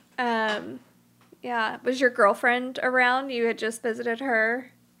 Yeah. Was your girlfriend around? You had just visited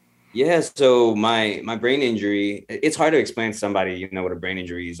her? Yeah, so my brain injury, it's hard to explain to somebody, what a brain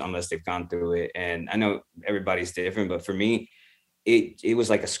injury is unless they've gone through it. And I know everybody's different, but for me, it was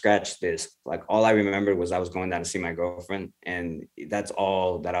like a scratch disc. Like all I remembered was I was going down to see my girlfriend, and that's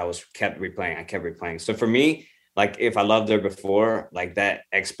all that I was kept replaying. I kept replaying. So for me, like if I loved her before, like that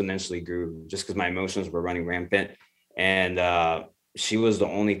exponentially grew just because my emotions were running rampant. And she was the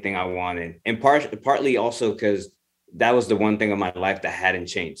only thing I wanted. And partly also because that was the one thing of my life that hadn't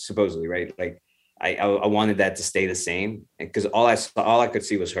changed, supposedly, right? Like I wanted that to stay the same, because all I could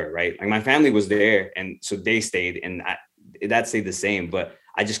see was her, right? Like my family was there, and so they stayed, and that stayed the same, but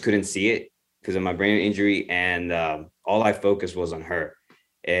I just couldn't see it because of my brain injury, and all I focused was on her.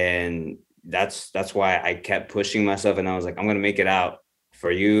 And that's why I kept pushing myself, and I was like, I'm gonna make it out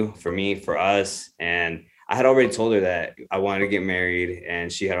for you, for me, for us. And I had already told her that I wanted to get married,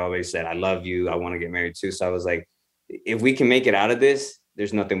 and she had always said, I love you, I want to get married too. So I was like, if we can make it out of this,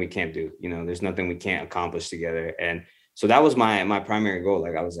 there's nothing we can't do, you know, there's nothing we can't accomplish together. And so that was my primary goal.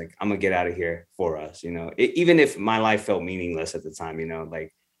 Like I was like, I'm gonna get out of here for us, you know, even if my life felt meaningless at the time, you know,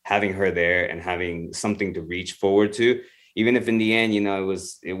 like having her there and having something to reach forward to, even if in the end, you know,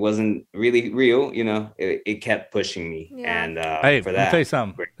 it wasn't really real, you know, it kept pushing me. Yeah. And hey, for that, let me tell you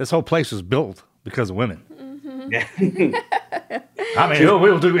something. This whole place was built because of women. Mm-hmm. Yeah. I mean,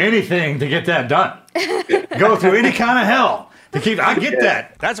 we'll do anything to get that done. Go through any kind of hell to keep. I get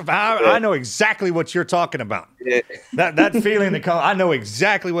that. That's I know exactly what you're talking about. Yeah. That feeling that comes. I know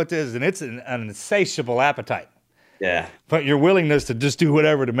exactly what this is, and it's an insatiable appetite. Yeah. But your willingness to just do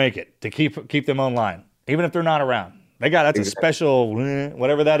whatever to make it, to keep them online, even if they're not around. That's a special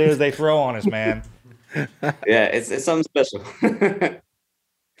whatever that is they throw on us, man. Yeah, it's something special.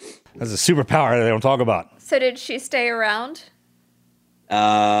 That's a superpower that they don't talk about. So did she stay around?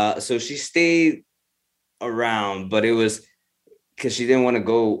 So she stayed around, but it was because she didn't want to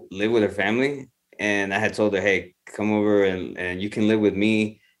go live with her family. And I had told her, hey, come over and you can live with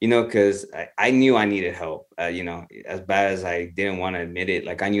me, you know, because I knew I needed help, you know, as bad as I didn't want to admit it.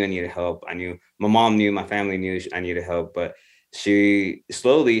 Like I knew I needed help. I knew my mom knew, my family knew I needed help. But she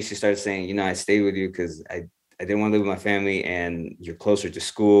started saying, you know, I stayed with you because I didn't want to live with my family, and you're closer to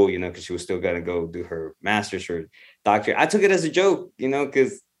school, you know, because she was still going to go do her master's or doctorate. I took it as a joke, you know,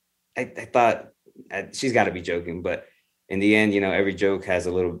 because I thought she's got to be joking. But in the end, you know, every joke has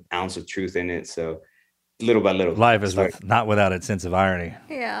a little ounce of truth in it. So little by little. Life is not without its sense of irony.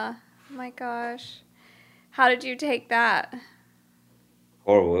 Yeah. Oh my gosh. How did you take that?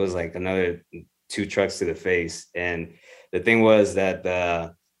 Horrible. It was like another 2 trucks to the face. And the thing was that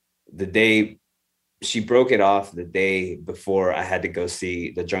the day she broke it off, the day before I had to go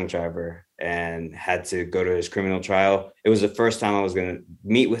see the drunk driver and had to go to his criminal trial. It was the first time I was going to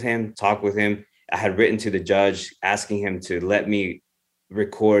meet with him, talk with him. I had written to the judge asking him to let me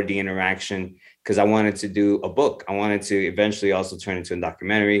record the interaction because I wanted to do a book. I wanted to eventually also turn into a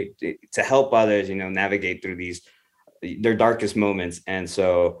documentary to help others, you know, navigate through their darkest moments. And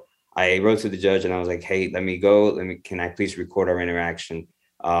so I wrote to the judge and I was like, hey, let me go. Can I please record our interaction?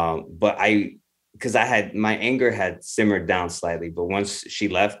 But because my anger had simmered down slightly, but once she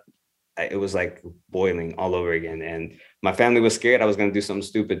left, it was like boiling all over again. And my family was scared I was going to do something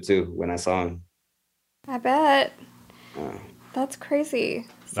stupid too when I saw him. I bet. That's crazy.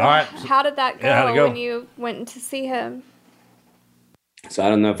 So all right. How did that go, when you went to see him? So I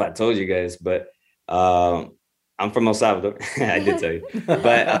don't know if I told you guys, but I'm from El Salvador. I did tell you.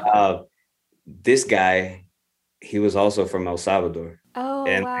 But this guy, he was also from El Salvador. Oh,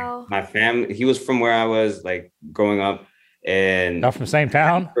 and wow. My family, he was from where I was like growing up. And not from the same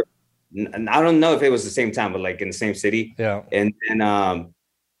town? I don't know if it was the same town, but like in the same city. Yeah. And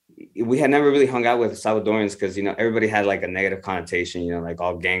we had never really hung out with Salvadorans because, you know, everybody had like a negative connotation, you know, like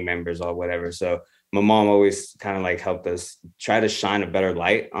all gang members or whatever. So my mom always kind of like helped us try to shine a better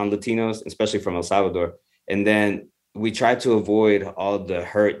light on Latinos, especially from El Salvador. And then we tried to avoid all the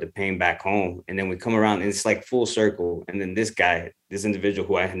hurt, the pain back home. And then we come around and it's like full circle. And then this individual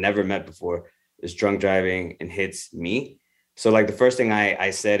who I had never met before is drunk driving and hits me. So like the first thing I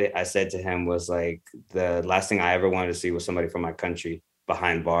said to him was like, the last thing I ever wanted to see was somebody from my country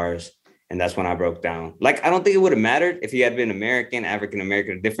behind bars. And that's when I broke down. Like, I don't think it would have mattered if he had been American,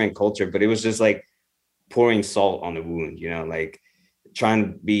 African-American, a different culture, but it was just like pouring salt on the wound, you know, like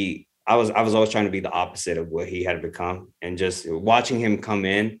trying to be, I was always trying to be the opposite of what he had become. And just watching him come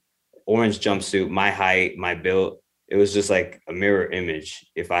in, orange jumpsuit, my height, my build, it was just like a mirror image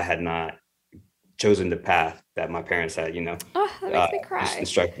if I had not chosen the path that my parents had, you know. Oh, that makes me cry.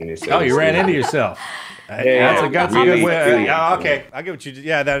 Instructing me. So you ran into yourself. That's a good way. Really, okay, I get what you did.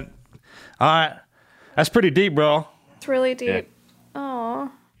 Yeah, that. All right, that's pretty deep, bro. It's really deep. Oh.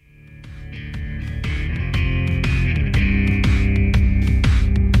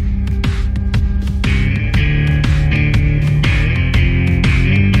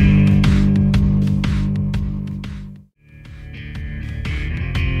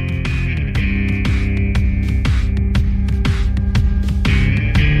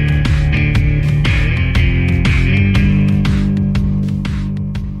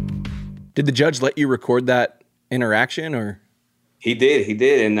 Did the judge let you record that interaction, or? He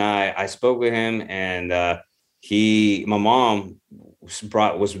did. And I spoke with him, and my mom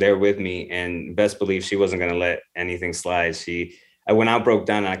was there with me, and best believe she wasn't going to let anything slide. When I broke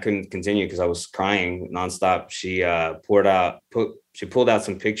down and I couldn't continue because I was crying nonstop, she pulled out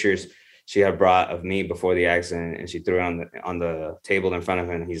some pictures she had brought of me before the accident, and she threw it on the table in front of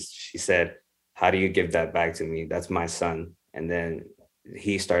him. She said, "How do you give that back to me? That's my son." And then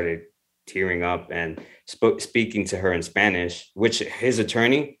he started tearing up and speaking to her in Spanish, which his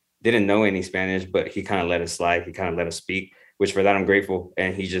attorney didn't know any Spanish, but he kind of let it slide. He kind of let us speak, which for that I'm grateful.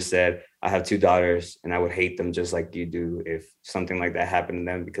 And he just said, "I have 2 daughters and I would hate them just like you do if something like that happened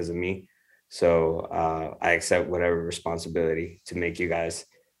to them because of me. So I accept whatever responsibility to make you guys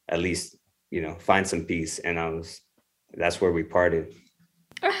at least, find some peace." And that's where we parted.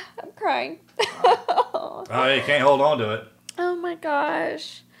 I'm crying. Oh, you can't hold on to it. Oh my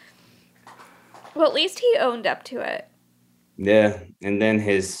gosh. Well, at least he owned up to it. Yeah. And then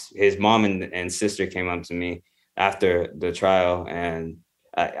his mom and sister came up to me after the trial, and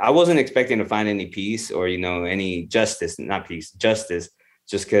I wasn't expecting to find any peace or, any justice, not peace, justice,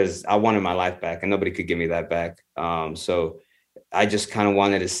 just because I wanted my life back and nobody could give me that back. So I just kind of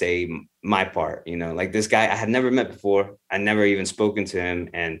wanted to say my part, like this guy I had never met before. I never even spoken to him.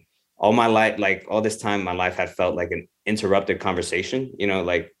 And all my life, like all this time, my life had felt like an interrupted conversation,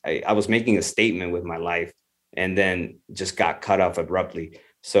 like I was making a statement with my life and then just got cut off abruptly.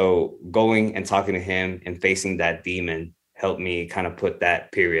 So going and talking to him and facing that demon helped me kind of put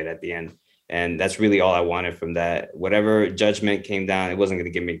that period at the end. And that's really all I wanted from that. Whatever judgment came down, it wasn't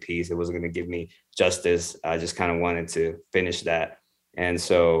going to give me peace. It wasn't going to give me justice. I just kind of wanted to finish that. And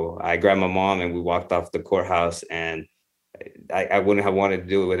so I grabbed my mom and we walked off the courthouse, and I wouldn't have wanted to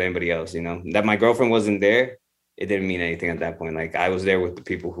do it with anybody else, that my girlfriend wasn't there. It didn't mean anything at that point. Like I was there with the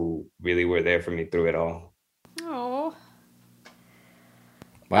people who really were there for me through it all. Oh.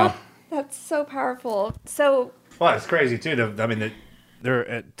 Wow. Oh, that's so powerful. So. Well, it's crazy too. There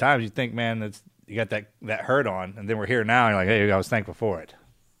at times you think, man, you got that hurt on, and then we're here now, and you're like, hey, I was thankful for it.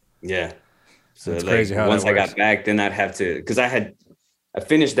 Yeah. So it's crazy how once that works. I got back, then I'd have to, because I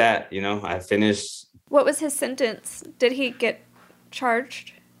finished that, I finished. What was his sentence? Did he get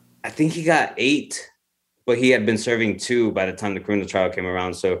charged? I think he got 8, but he had been serving 2 by the time the criminal trial came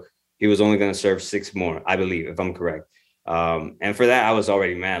around. So he was only going to serve 6 more, I believe, if I'm correct. And for that, I was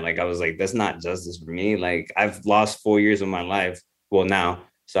already mad. Like, I was like, that's not justice for me. Like, I've lost 4 years of my life. Well, now.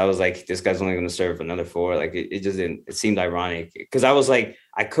 So I was like, this guy's only going to serve another 4. Like, it just didn't, it seemed ironic because I was like,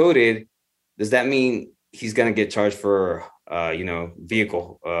 I coded. Does that mean he's going to get charged for,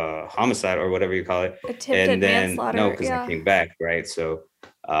 vehicle homicide or whatever you call it? Attempted and then manslaughter. no, because I came back, right? So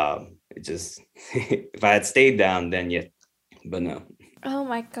it just if I had stayed down, then yeah, but no. Oh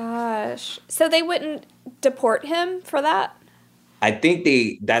my gosh! So they wouldn't deport him for that? I think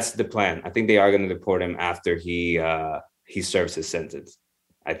that's the plan. I think they are going to deport him after he serves his sentence.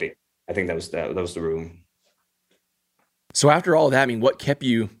 I think that was the rule. So after all that, I mean, what kept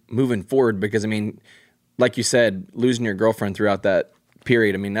you moving forward? Because I mean, like you said, losing your girlfriend throughout that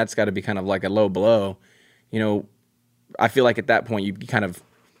period, I mean, that's got to be kind of like a low blow. I feel like at that point you kind of,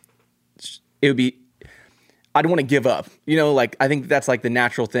 I'd want to give up. Like I think that's like the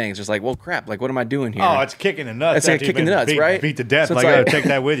natural thing. It's just like, well, crap, like what am I doing here? Oh, it's kicking the nuts. It's like kicking the nuts, right? Beat to death. So I got to take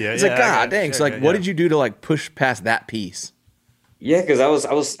that with you. It's like, God dang. So like, what did you do to like push past that piece? Yeah, because I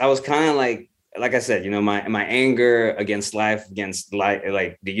was kind of like I said, my anger against life,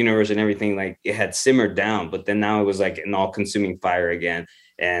 like the universe and everything, like it had simmered down, but then now it was like an all-consuming fire again,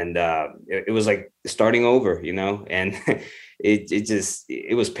 and it was like starting over, and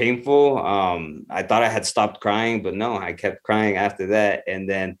it was painful. I thought I had stopped crying, but no, I kept crying after that, and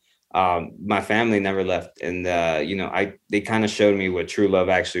then my family never left, and they kind of showed me what true love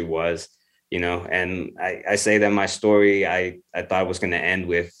actually was. And I say that my story, I thought was going to end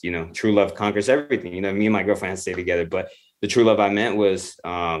with, true love conquers everything. Me and my girlfriend had to stay together, but the true love I meant was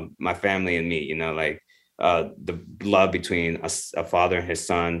my family and me, the love between a father and his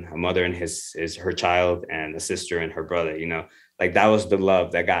son, a mother and her child, and a sister and her brother, like that was the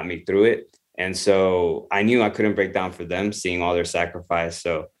love that got me through it. And so I knew I couldn't break down for them, seeing all their sacrifice.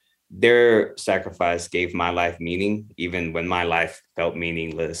 So their sacrifice gave my life meaning, even when my life felt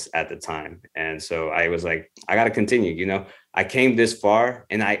meaningless at the time. And so I was like, I got to continue. I came this far,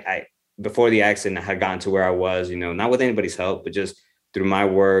 and I before the accident, I had gotten to where I was, not with anybody's help, but just through my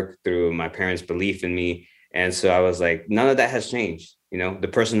work, through my parents' belief in me. And so I was like, none of that has changed. The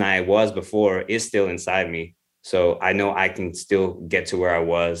person I was before is still inside me. So I know I can still get to where I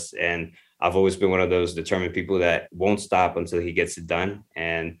was. And I've always been one of those determined people that won't stop until he gets it done.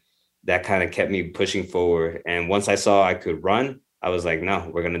 And that kind of kept me pushing forward. And once I saw I could run, I was like, no,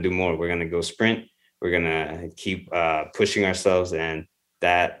 we're going to do more. We're going to go sprint. We're going to keep pushing ourselves. And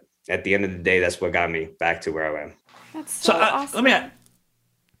that, at the end of the day, that's what got me back to where I am. That's so awesome. Let me ask,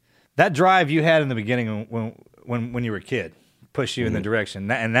 that drive you had in the beginning when you were a kid pushed you in the direction,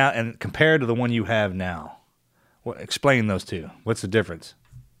 and compared to the one you have now, explain those two. What's the difference?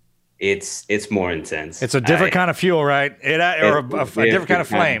 It's more intense. It's a different kind of fuel, right? Or a different kind of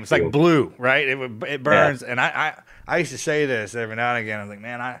flame. It's like blue, right? It burns. Yeah. And I used to say this every now and again. I was like,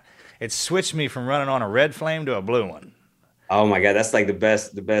 man, it switched me from running on a red flame to a blue one. Oh my God, that's like the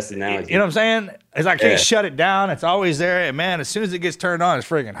best analogy. You know what I'm saying? It's like I can't shut it down. It's always there. And man, as soon as it gets turned on, it's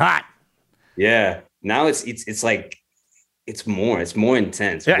freaking hot. Yeah. Now it's like it's more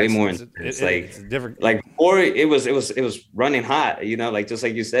intense. Yeah, way more intense. It's different. Like before it was running hot, you know, like just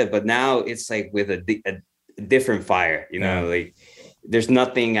like you said. But now it's like with a different fire, you know, like there's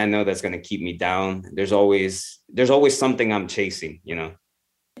nothing I know that's gonna keep me down. There's always something I'm chasing, you know.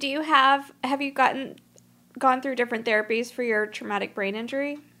 Have you gone through different therapies for your traumatic brain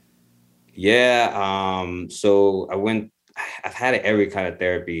injury? Yeah. So I've had every kind of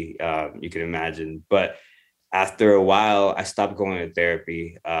therapy you can imagine, but after a while I stopped going to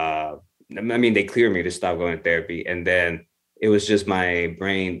therapy. I mean, they cleared me to stop going to therapy. And then it was just my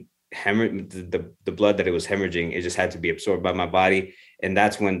brain the blood that it was hemorrhaging, it just had to be absorbed by my body. And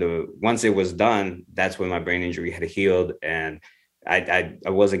that's when once it was done, that's when my brain injury had healed. And I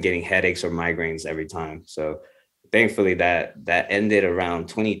wasn't getting headaches or migraines every time. So thankfully that ended around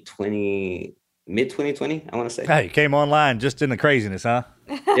 2020, mid 2020, I want to say. Hey, you came online just in the craziness, huh?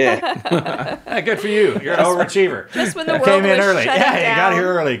 Yeah. Hey, good for you. You're an overachiever. Just when the world came in was early. shutting Yeah, you got down. here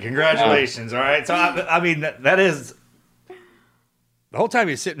early. Congratulations. All right. So I mean that is the whole time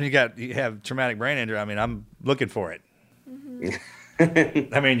you're sitting, you have traumatic brain injury. I mean, I'm looking for it.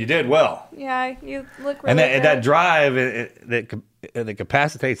 Mm-hmm. I mean, you did well. Yeah, you look really and good. that drive that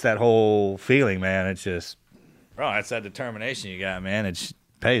capacitates that whole feeling, man. It's just, bro, that's that determination you got, man. It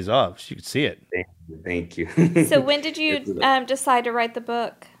pays off. You can see it. Thank you. So when did you decide to write the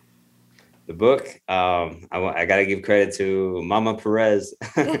book? The book, I got to give credit to Mama Perez.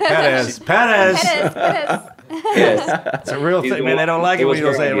 Perez. Yes. It's a real thing, man. They don't like it when you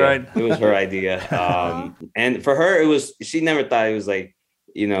don't say it right. It was her idea. And for her, she never thought it was like,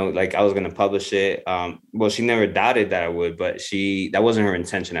 you know, like I was going to publish it. Well, she never doubted that I would, but that wasn't her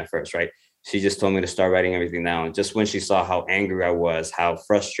intention at first, right? She just told me to start writing everything down. Just when she saw how angry I was, how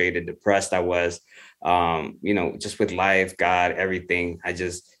frustrated, depressed I was, you know, just with life, God, everything.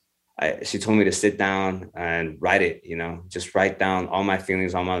 She told me to sit down and write it, you know, just write down all my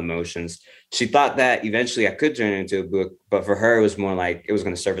feelings, all my emotions. She thought that eventually I could turn it into a book, but for her, it was more like it was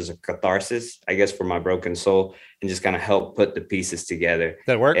going to serve as a catharsis, I guess, for my broken soul and just kind of help put the pieces together.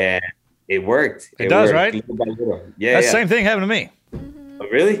 That worked? And it worked. It does, worked. right? Little by little. Yeah. That's the same thing happened to me. Oh,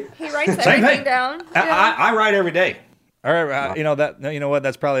 really? He writes everything down. Yeah. I write every day. Or, you know what?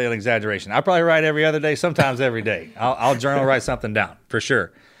 That's probably an exaggeration. I probably write every other day, sometimes every day. I'll journal, write something down for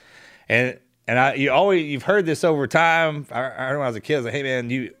sure. And you've heard this over time. I remember when I was a kid, I was like, hey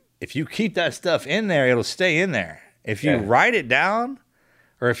man, if you keep that stuff in there, it'll stay in there. If you write it down,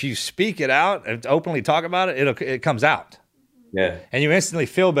 or if you speak it out and openly talk about it, it comes out. Yeah. And you instantly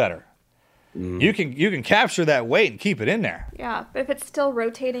feel better. Mm. You can capture that weight and keep it in there. Yeah, but if it's still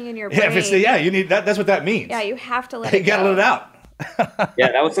rotating in your brain. Yeah, you need that. That's what that means. Yeah, you have to let it go. You gotta let it out.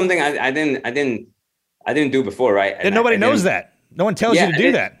 Yeah, that was something I didn't do before, right? And nobody knows that. No one tells you to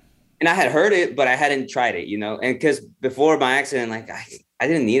do that. And I had heard it, but I hadn't tried it, you know. And because before my accident, like I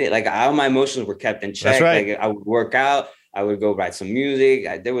didn't need it. Like all my emotions were kept in check. That's right. Like I would work out, I would go write some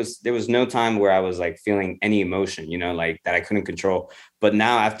music. There was no time where I was like feeling any emotion, you know, like that I couldn't control. But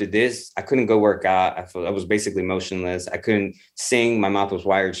now after this, I couldn't go work out. I was basically motionless. I couldn't sing. My mouth was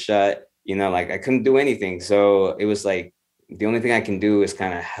wired shut. You know, like I couldn't do anything. So it was like the only thing I can do is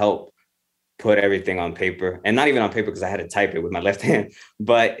kind of help put everything on paper, and not even on paper because I had to type it with my left hand,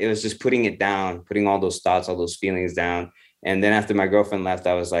 but it was just putting it down, putting all those thoughts, all those feelings down. And then after my girlfriend left,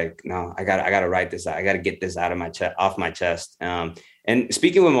 I was like, no, I gotta write this out. I gotta get this out of my chest, off my chest. And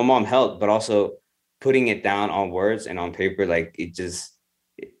speaking with my mom helped, but also putting it down on words and on paper, like it just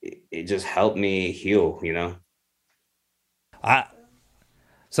helped me heal, you know?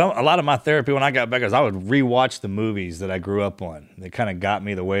 A lot of my therapy when I got back is I would rewatch the movies that I grew up on. They kind of got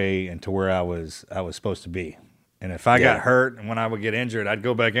me the way into where I was supposed to be. And if I got hurt and when I would get injured, I'd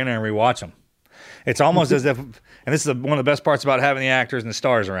go back in there and rewatch them. It's almost as if, and this is one of the best parts about having the actors and the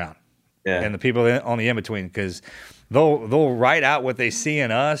stars around, and the people on the in between, because they'll write out what they see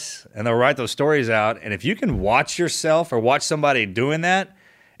in us and they'll write those stories out. And if you can watch yourself or watch somebody doing that,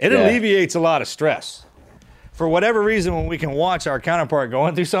 It alleviates a lot of stress. For whatever reason, when we can watch our counterpart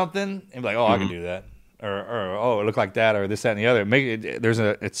going through something and be like, oh, I can do that. Or oh, it looked like that, or this, that, and the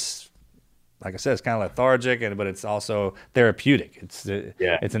other. It's like I said, it's kind of lethargic, but it's also therapeutic. It's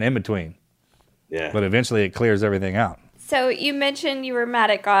an in-between. Yeah. But eventually it clears everything out. So you mentioned you were mad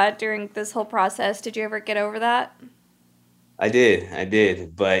at God during this whole process. Did you ever get over that? I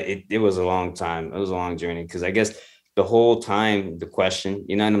did, but it was a long time. It was a long journey because I guess the whole time the question,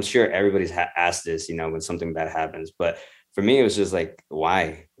 and I'm sure everybody's asked this, when something bad happens, but for me, it was just like,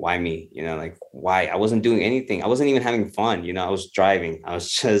 why me? Like why? I wasn't doing anything. I wasn't even having fun. I was driving. I was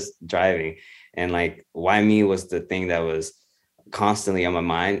just driving. And like, why me was the thing that was constantly on my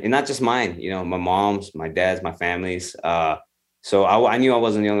mind, and not just mine, my mom's, my dad's, my family's. So I knew I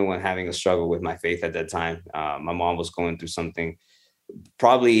wasn't the only one having a struggle with my faith at that time. My mom was going through something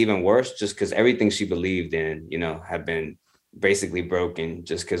probably even worse, just because everything she believed in, had been basically broken,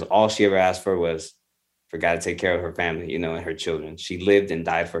 just because all she ever asked for was for God to take care of her family, and her children. She lived and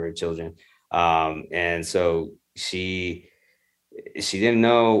died for her children. And so she didn't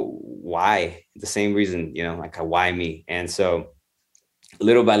know why, the same reason, like why me? And so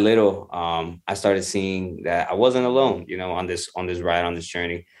little by little, I started seeing that I wasn't alone, on this ride, on this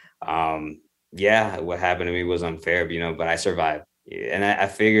journey. What happened to me was unfair, but I survived. And I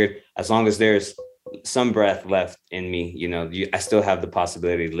figured as long as there's some breath left in me, I still have the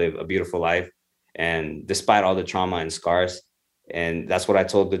possibility to live a beautiful life. And despite all the trauma and scars, and that's what I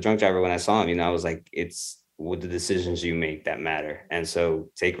told the drunk driver when I saw him, I was like, it's what the decisions you make that matter. And so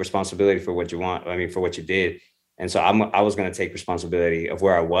take responsibility for what you want. For what you did. And so I was going to take responsibility of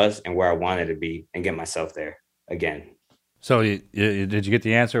where I was and where I wanted to be and get myself there again. So did you get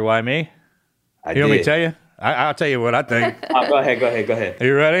the answer? Why me? I you want me to tell you? I'll tell you what I think. Go ahead. Are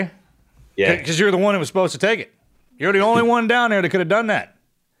you ready? Yeah. Because you're the one who was supposed to take it. You're the only one down there that could have done that.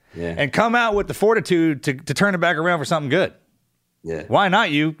 Yeah. And come out with the fortitude to turn it back around for something good. Yeah. Why not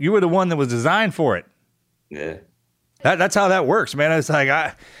you? You were the one that was designed for it. Yeah. That's how that works, man. It's like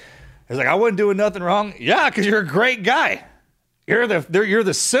I wasn't doing nothing wrong. Yeah, because you're a great guy. You're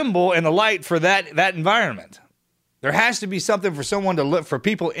the symbol and the light for that environment. There has to be something for someone to look, for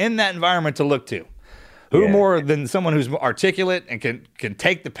people in that environment to look to. Who more than someone who's articulate and can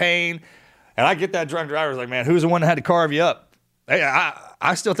take the pain? And I get that drunk driver's like, man, who's the one that had to carve you up? Hey,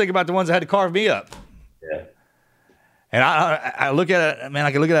 I still think about the ones that had to carve me up. Yeah. And I look at it, man,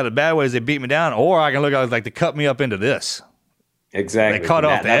 I can look at it a bad way as they beat me down, or I can look at it like they cut me up into this. Exactly. They cut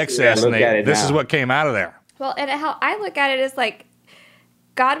off the excess, and this is what came out of there. Well, and how I look at it is like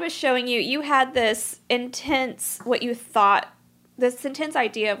God was showing you had this intense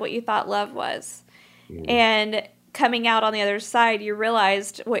idea of what you thought love was. Mm. And coming out on the other side, you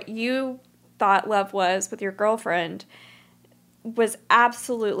realized what you thought love was with your girlfriend was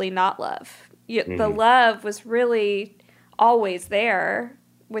absolutely not love. The love was really always there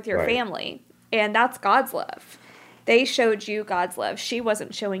with your family. And that's God's love. They showed you God's love. She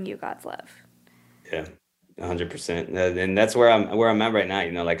wasn't showing you God's love. Yeah, 100%. And that's where I'm at right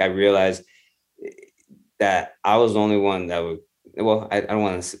now. Like I realized that I was the only one that would, well, I don't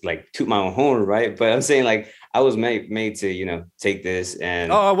want to like toot my own horn, right? But I'm saying like I was made to, take this and.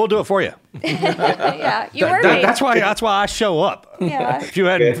 Oh, we'll do it for you. Yeah, you were made. That's why I show up. Yeah. If you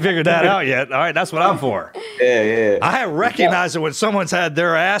hadn't figured that out yet, all right, that's what I'm for. Yeah. I recognize it when someone's had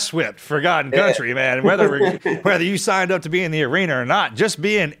their ass whipped for God and country, man. Whether you signed up to be in the arena or not, just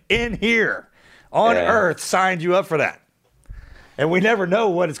being in here on earth signed you up for that. And we never know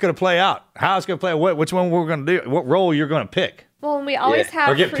what it's going to play out, how it's going to play, which one we're going to do, what role you're going to pick. Well, and we always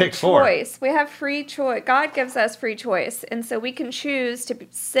have free choice. We have free choice. God gives us free choice. And so we can choose to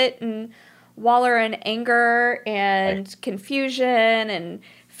sit and waller in anger and confusion and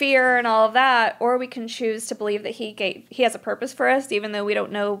fear and all of that, or we can choose to believe that he has a purpose for us, even though we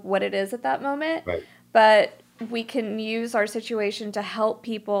don't know what it is at that moment. Right. But we can use our situation to help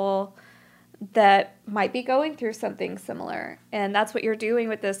people that might be going through something similar. And that's what you're doing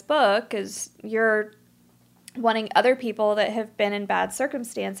with this book, is you're wanting other people that have been in bad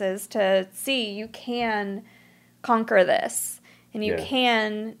circumstances to see you can conquer this and you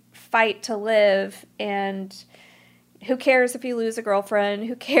can fight to live. And who cares if you lose a girlfriend?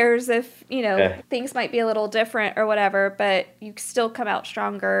 Who cares if, things might be a little different or whatever, but you still come out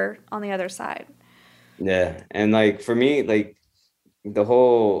stronger on the other side. Yeah. And like for me, like the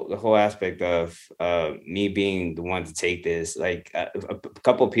whole aspect of me being the one to take this, like a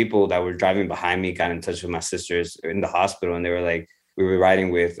couple of people that were driving behind me got in touch with my sisters in the hospital, and they were like, we were riding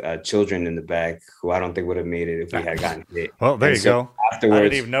with children in the back who I don't think would have made it if we had gotten hit. Well, there you go. Afterwards, I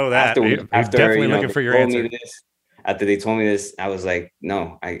didn't even know that. You're definitely looking for your answer. after they told me this, I was like,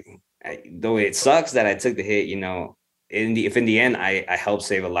 no, I though it sucks that I took the hit, you know, if in the end I help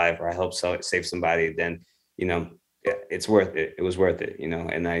save a life or I help save somebody, then, you know, it's worth it. It was worth it, you know,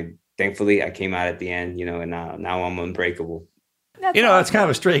 and thankfully I came out at the end, you know, and now I'm unbreakable. That's you know, it's kind of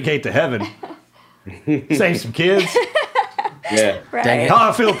a straight gate to heaven. Save some kids. Yeah. right.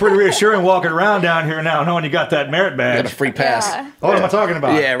 I feel pretty reassuring walking around down here now, knowing you got that merit You got a badge. free pass. Yeah. What am I talking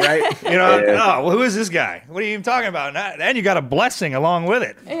about? Yeah, right. You know, Yeah. oh, well, who is this guy? What are you even talking about? And you got a blessing along with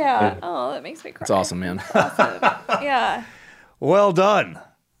it. Yeah. Oh, that makes me cry. That's awesome, man. Yeah. Well done.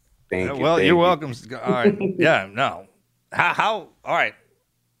 Thank you. Well, thank you're you. welcome. All right. Yeah, no. How all right.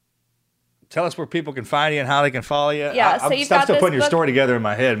 Tell us where people can find you and how they can follow you. Yeah, so I'm you've got still this putting your book- story together in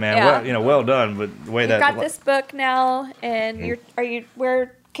my head, man. Yeah. Well done. But the way You've that got this book now, and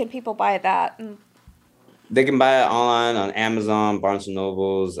where can people buy that? And They can buy it online on Amazon, Barnes and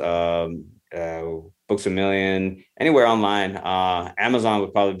Nobles, Books A Million, anywhere online. Amazon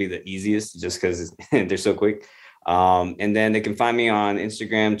would probably be the easiest just because they're so quick. And then they can find me on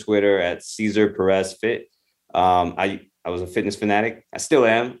Instagram, Twitter at Cesar Perez Fit. I was a fitness fanatic. I still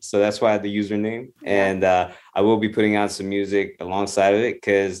am. So that's why the username. And I will be putting out some music alongside of it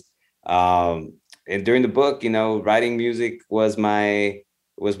because and during the book, you know, writing music was my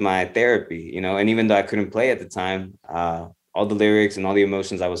therapy, you know, and even though I couldn't play at the time, all the lyrics and all the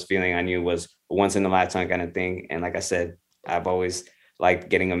emotions I was feeling, I knew was a once in a lifetime kind of thing. And like I said, I've always liked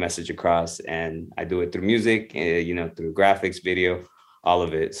getting a message across, and I do it through music, you know, through graphics, video, all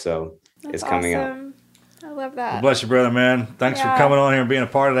of it. So that's it's coming out. awesome. I love that. Bless you, brother, man. Thanks for coming on here and being a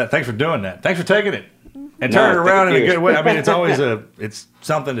part of that. Thanks for doing that. Thanks for taking it and turning it around in a good way. I mean, it's always it's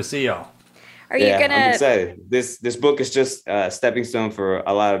something to see y'all. Are you I'm gonna? excited. This book is just a stepping stone for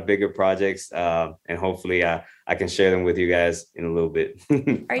a lot of bigger projects, and hopefully I can share them with you guys in a little bit.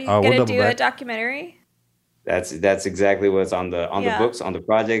 Are you we'll gonna double do a back. documentary? That's exactly what's on the books, on the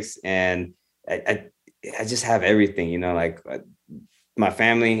projects, and I just have everything, you know, like my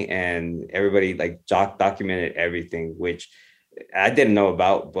family and everybody like documented everything, which I didn't know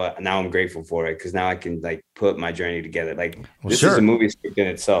about, but now I'm grateful for it because now I can like put my journey together. Like this is a movie script in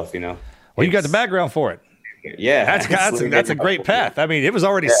itself, you know. Well, you got the background for it. Yeah, That's a great path. I mean, it was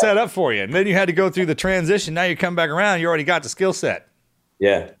already set up for you, and then you had to go through the transition. Now you come back around, you already got the skill set.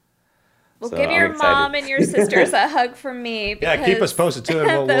 Yeah. Well, So give I'm your excited. mom and your sisters a hug from me. Yeah, keep us because posted too,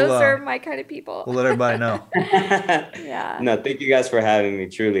 and those are my kind of people. we'll let everybody know. Yeah. No, thank you guys for having me.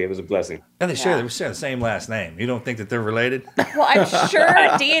 Truly, it was a blessing. And they share the same last name. You don't think that they're related? Well, I'm sure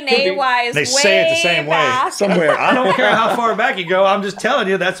DNA wise, They say it the same way somewhere. I don't care how far back you go. I'm just telling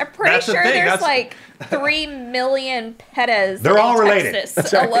you that's I'm pretty that's sure the thing. there's That's, like 3 million Pettas. They're in all related.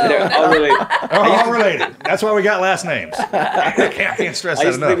 Texas They're alone. all related. they're all related. That's why we got last names. I can't stress I that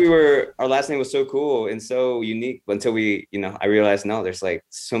used to enough. think our last name was so cool and so unique until I realized, no, there's like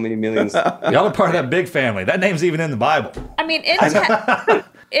so many millions. Y'all are part of that big family. That name's even in the Bible. I mean,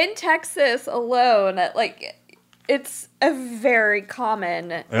 in Texas alone, like it's a very common.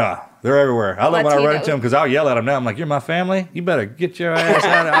 Yeah, they're everywhere. I love when I run Latino. into them because I'll yell at them now. I'm like, "You're my family. You better get your ass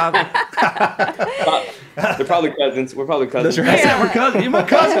out of." They're probably cousins. We're probably cousins. I said, "We're cousins. You're my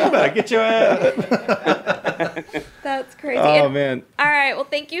cousin. You better get your ass." That's crazy. Oh And- man, All right. Well,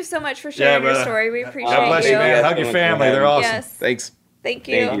 thank you so much for sharing your brother. story. We appreciate God bless you, you. man. Hug your family. They're awesome. Yes. thanks. Thank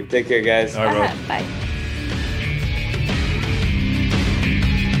you. Thank you. Take care, guys. All right, bro. Bye.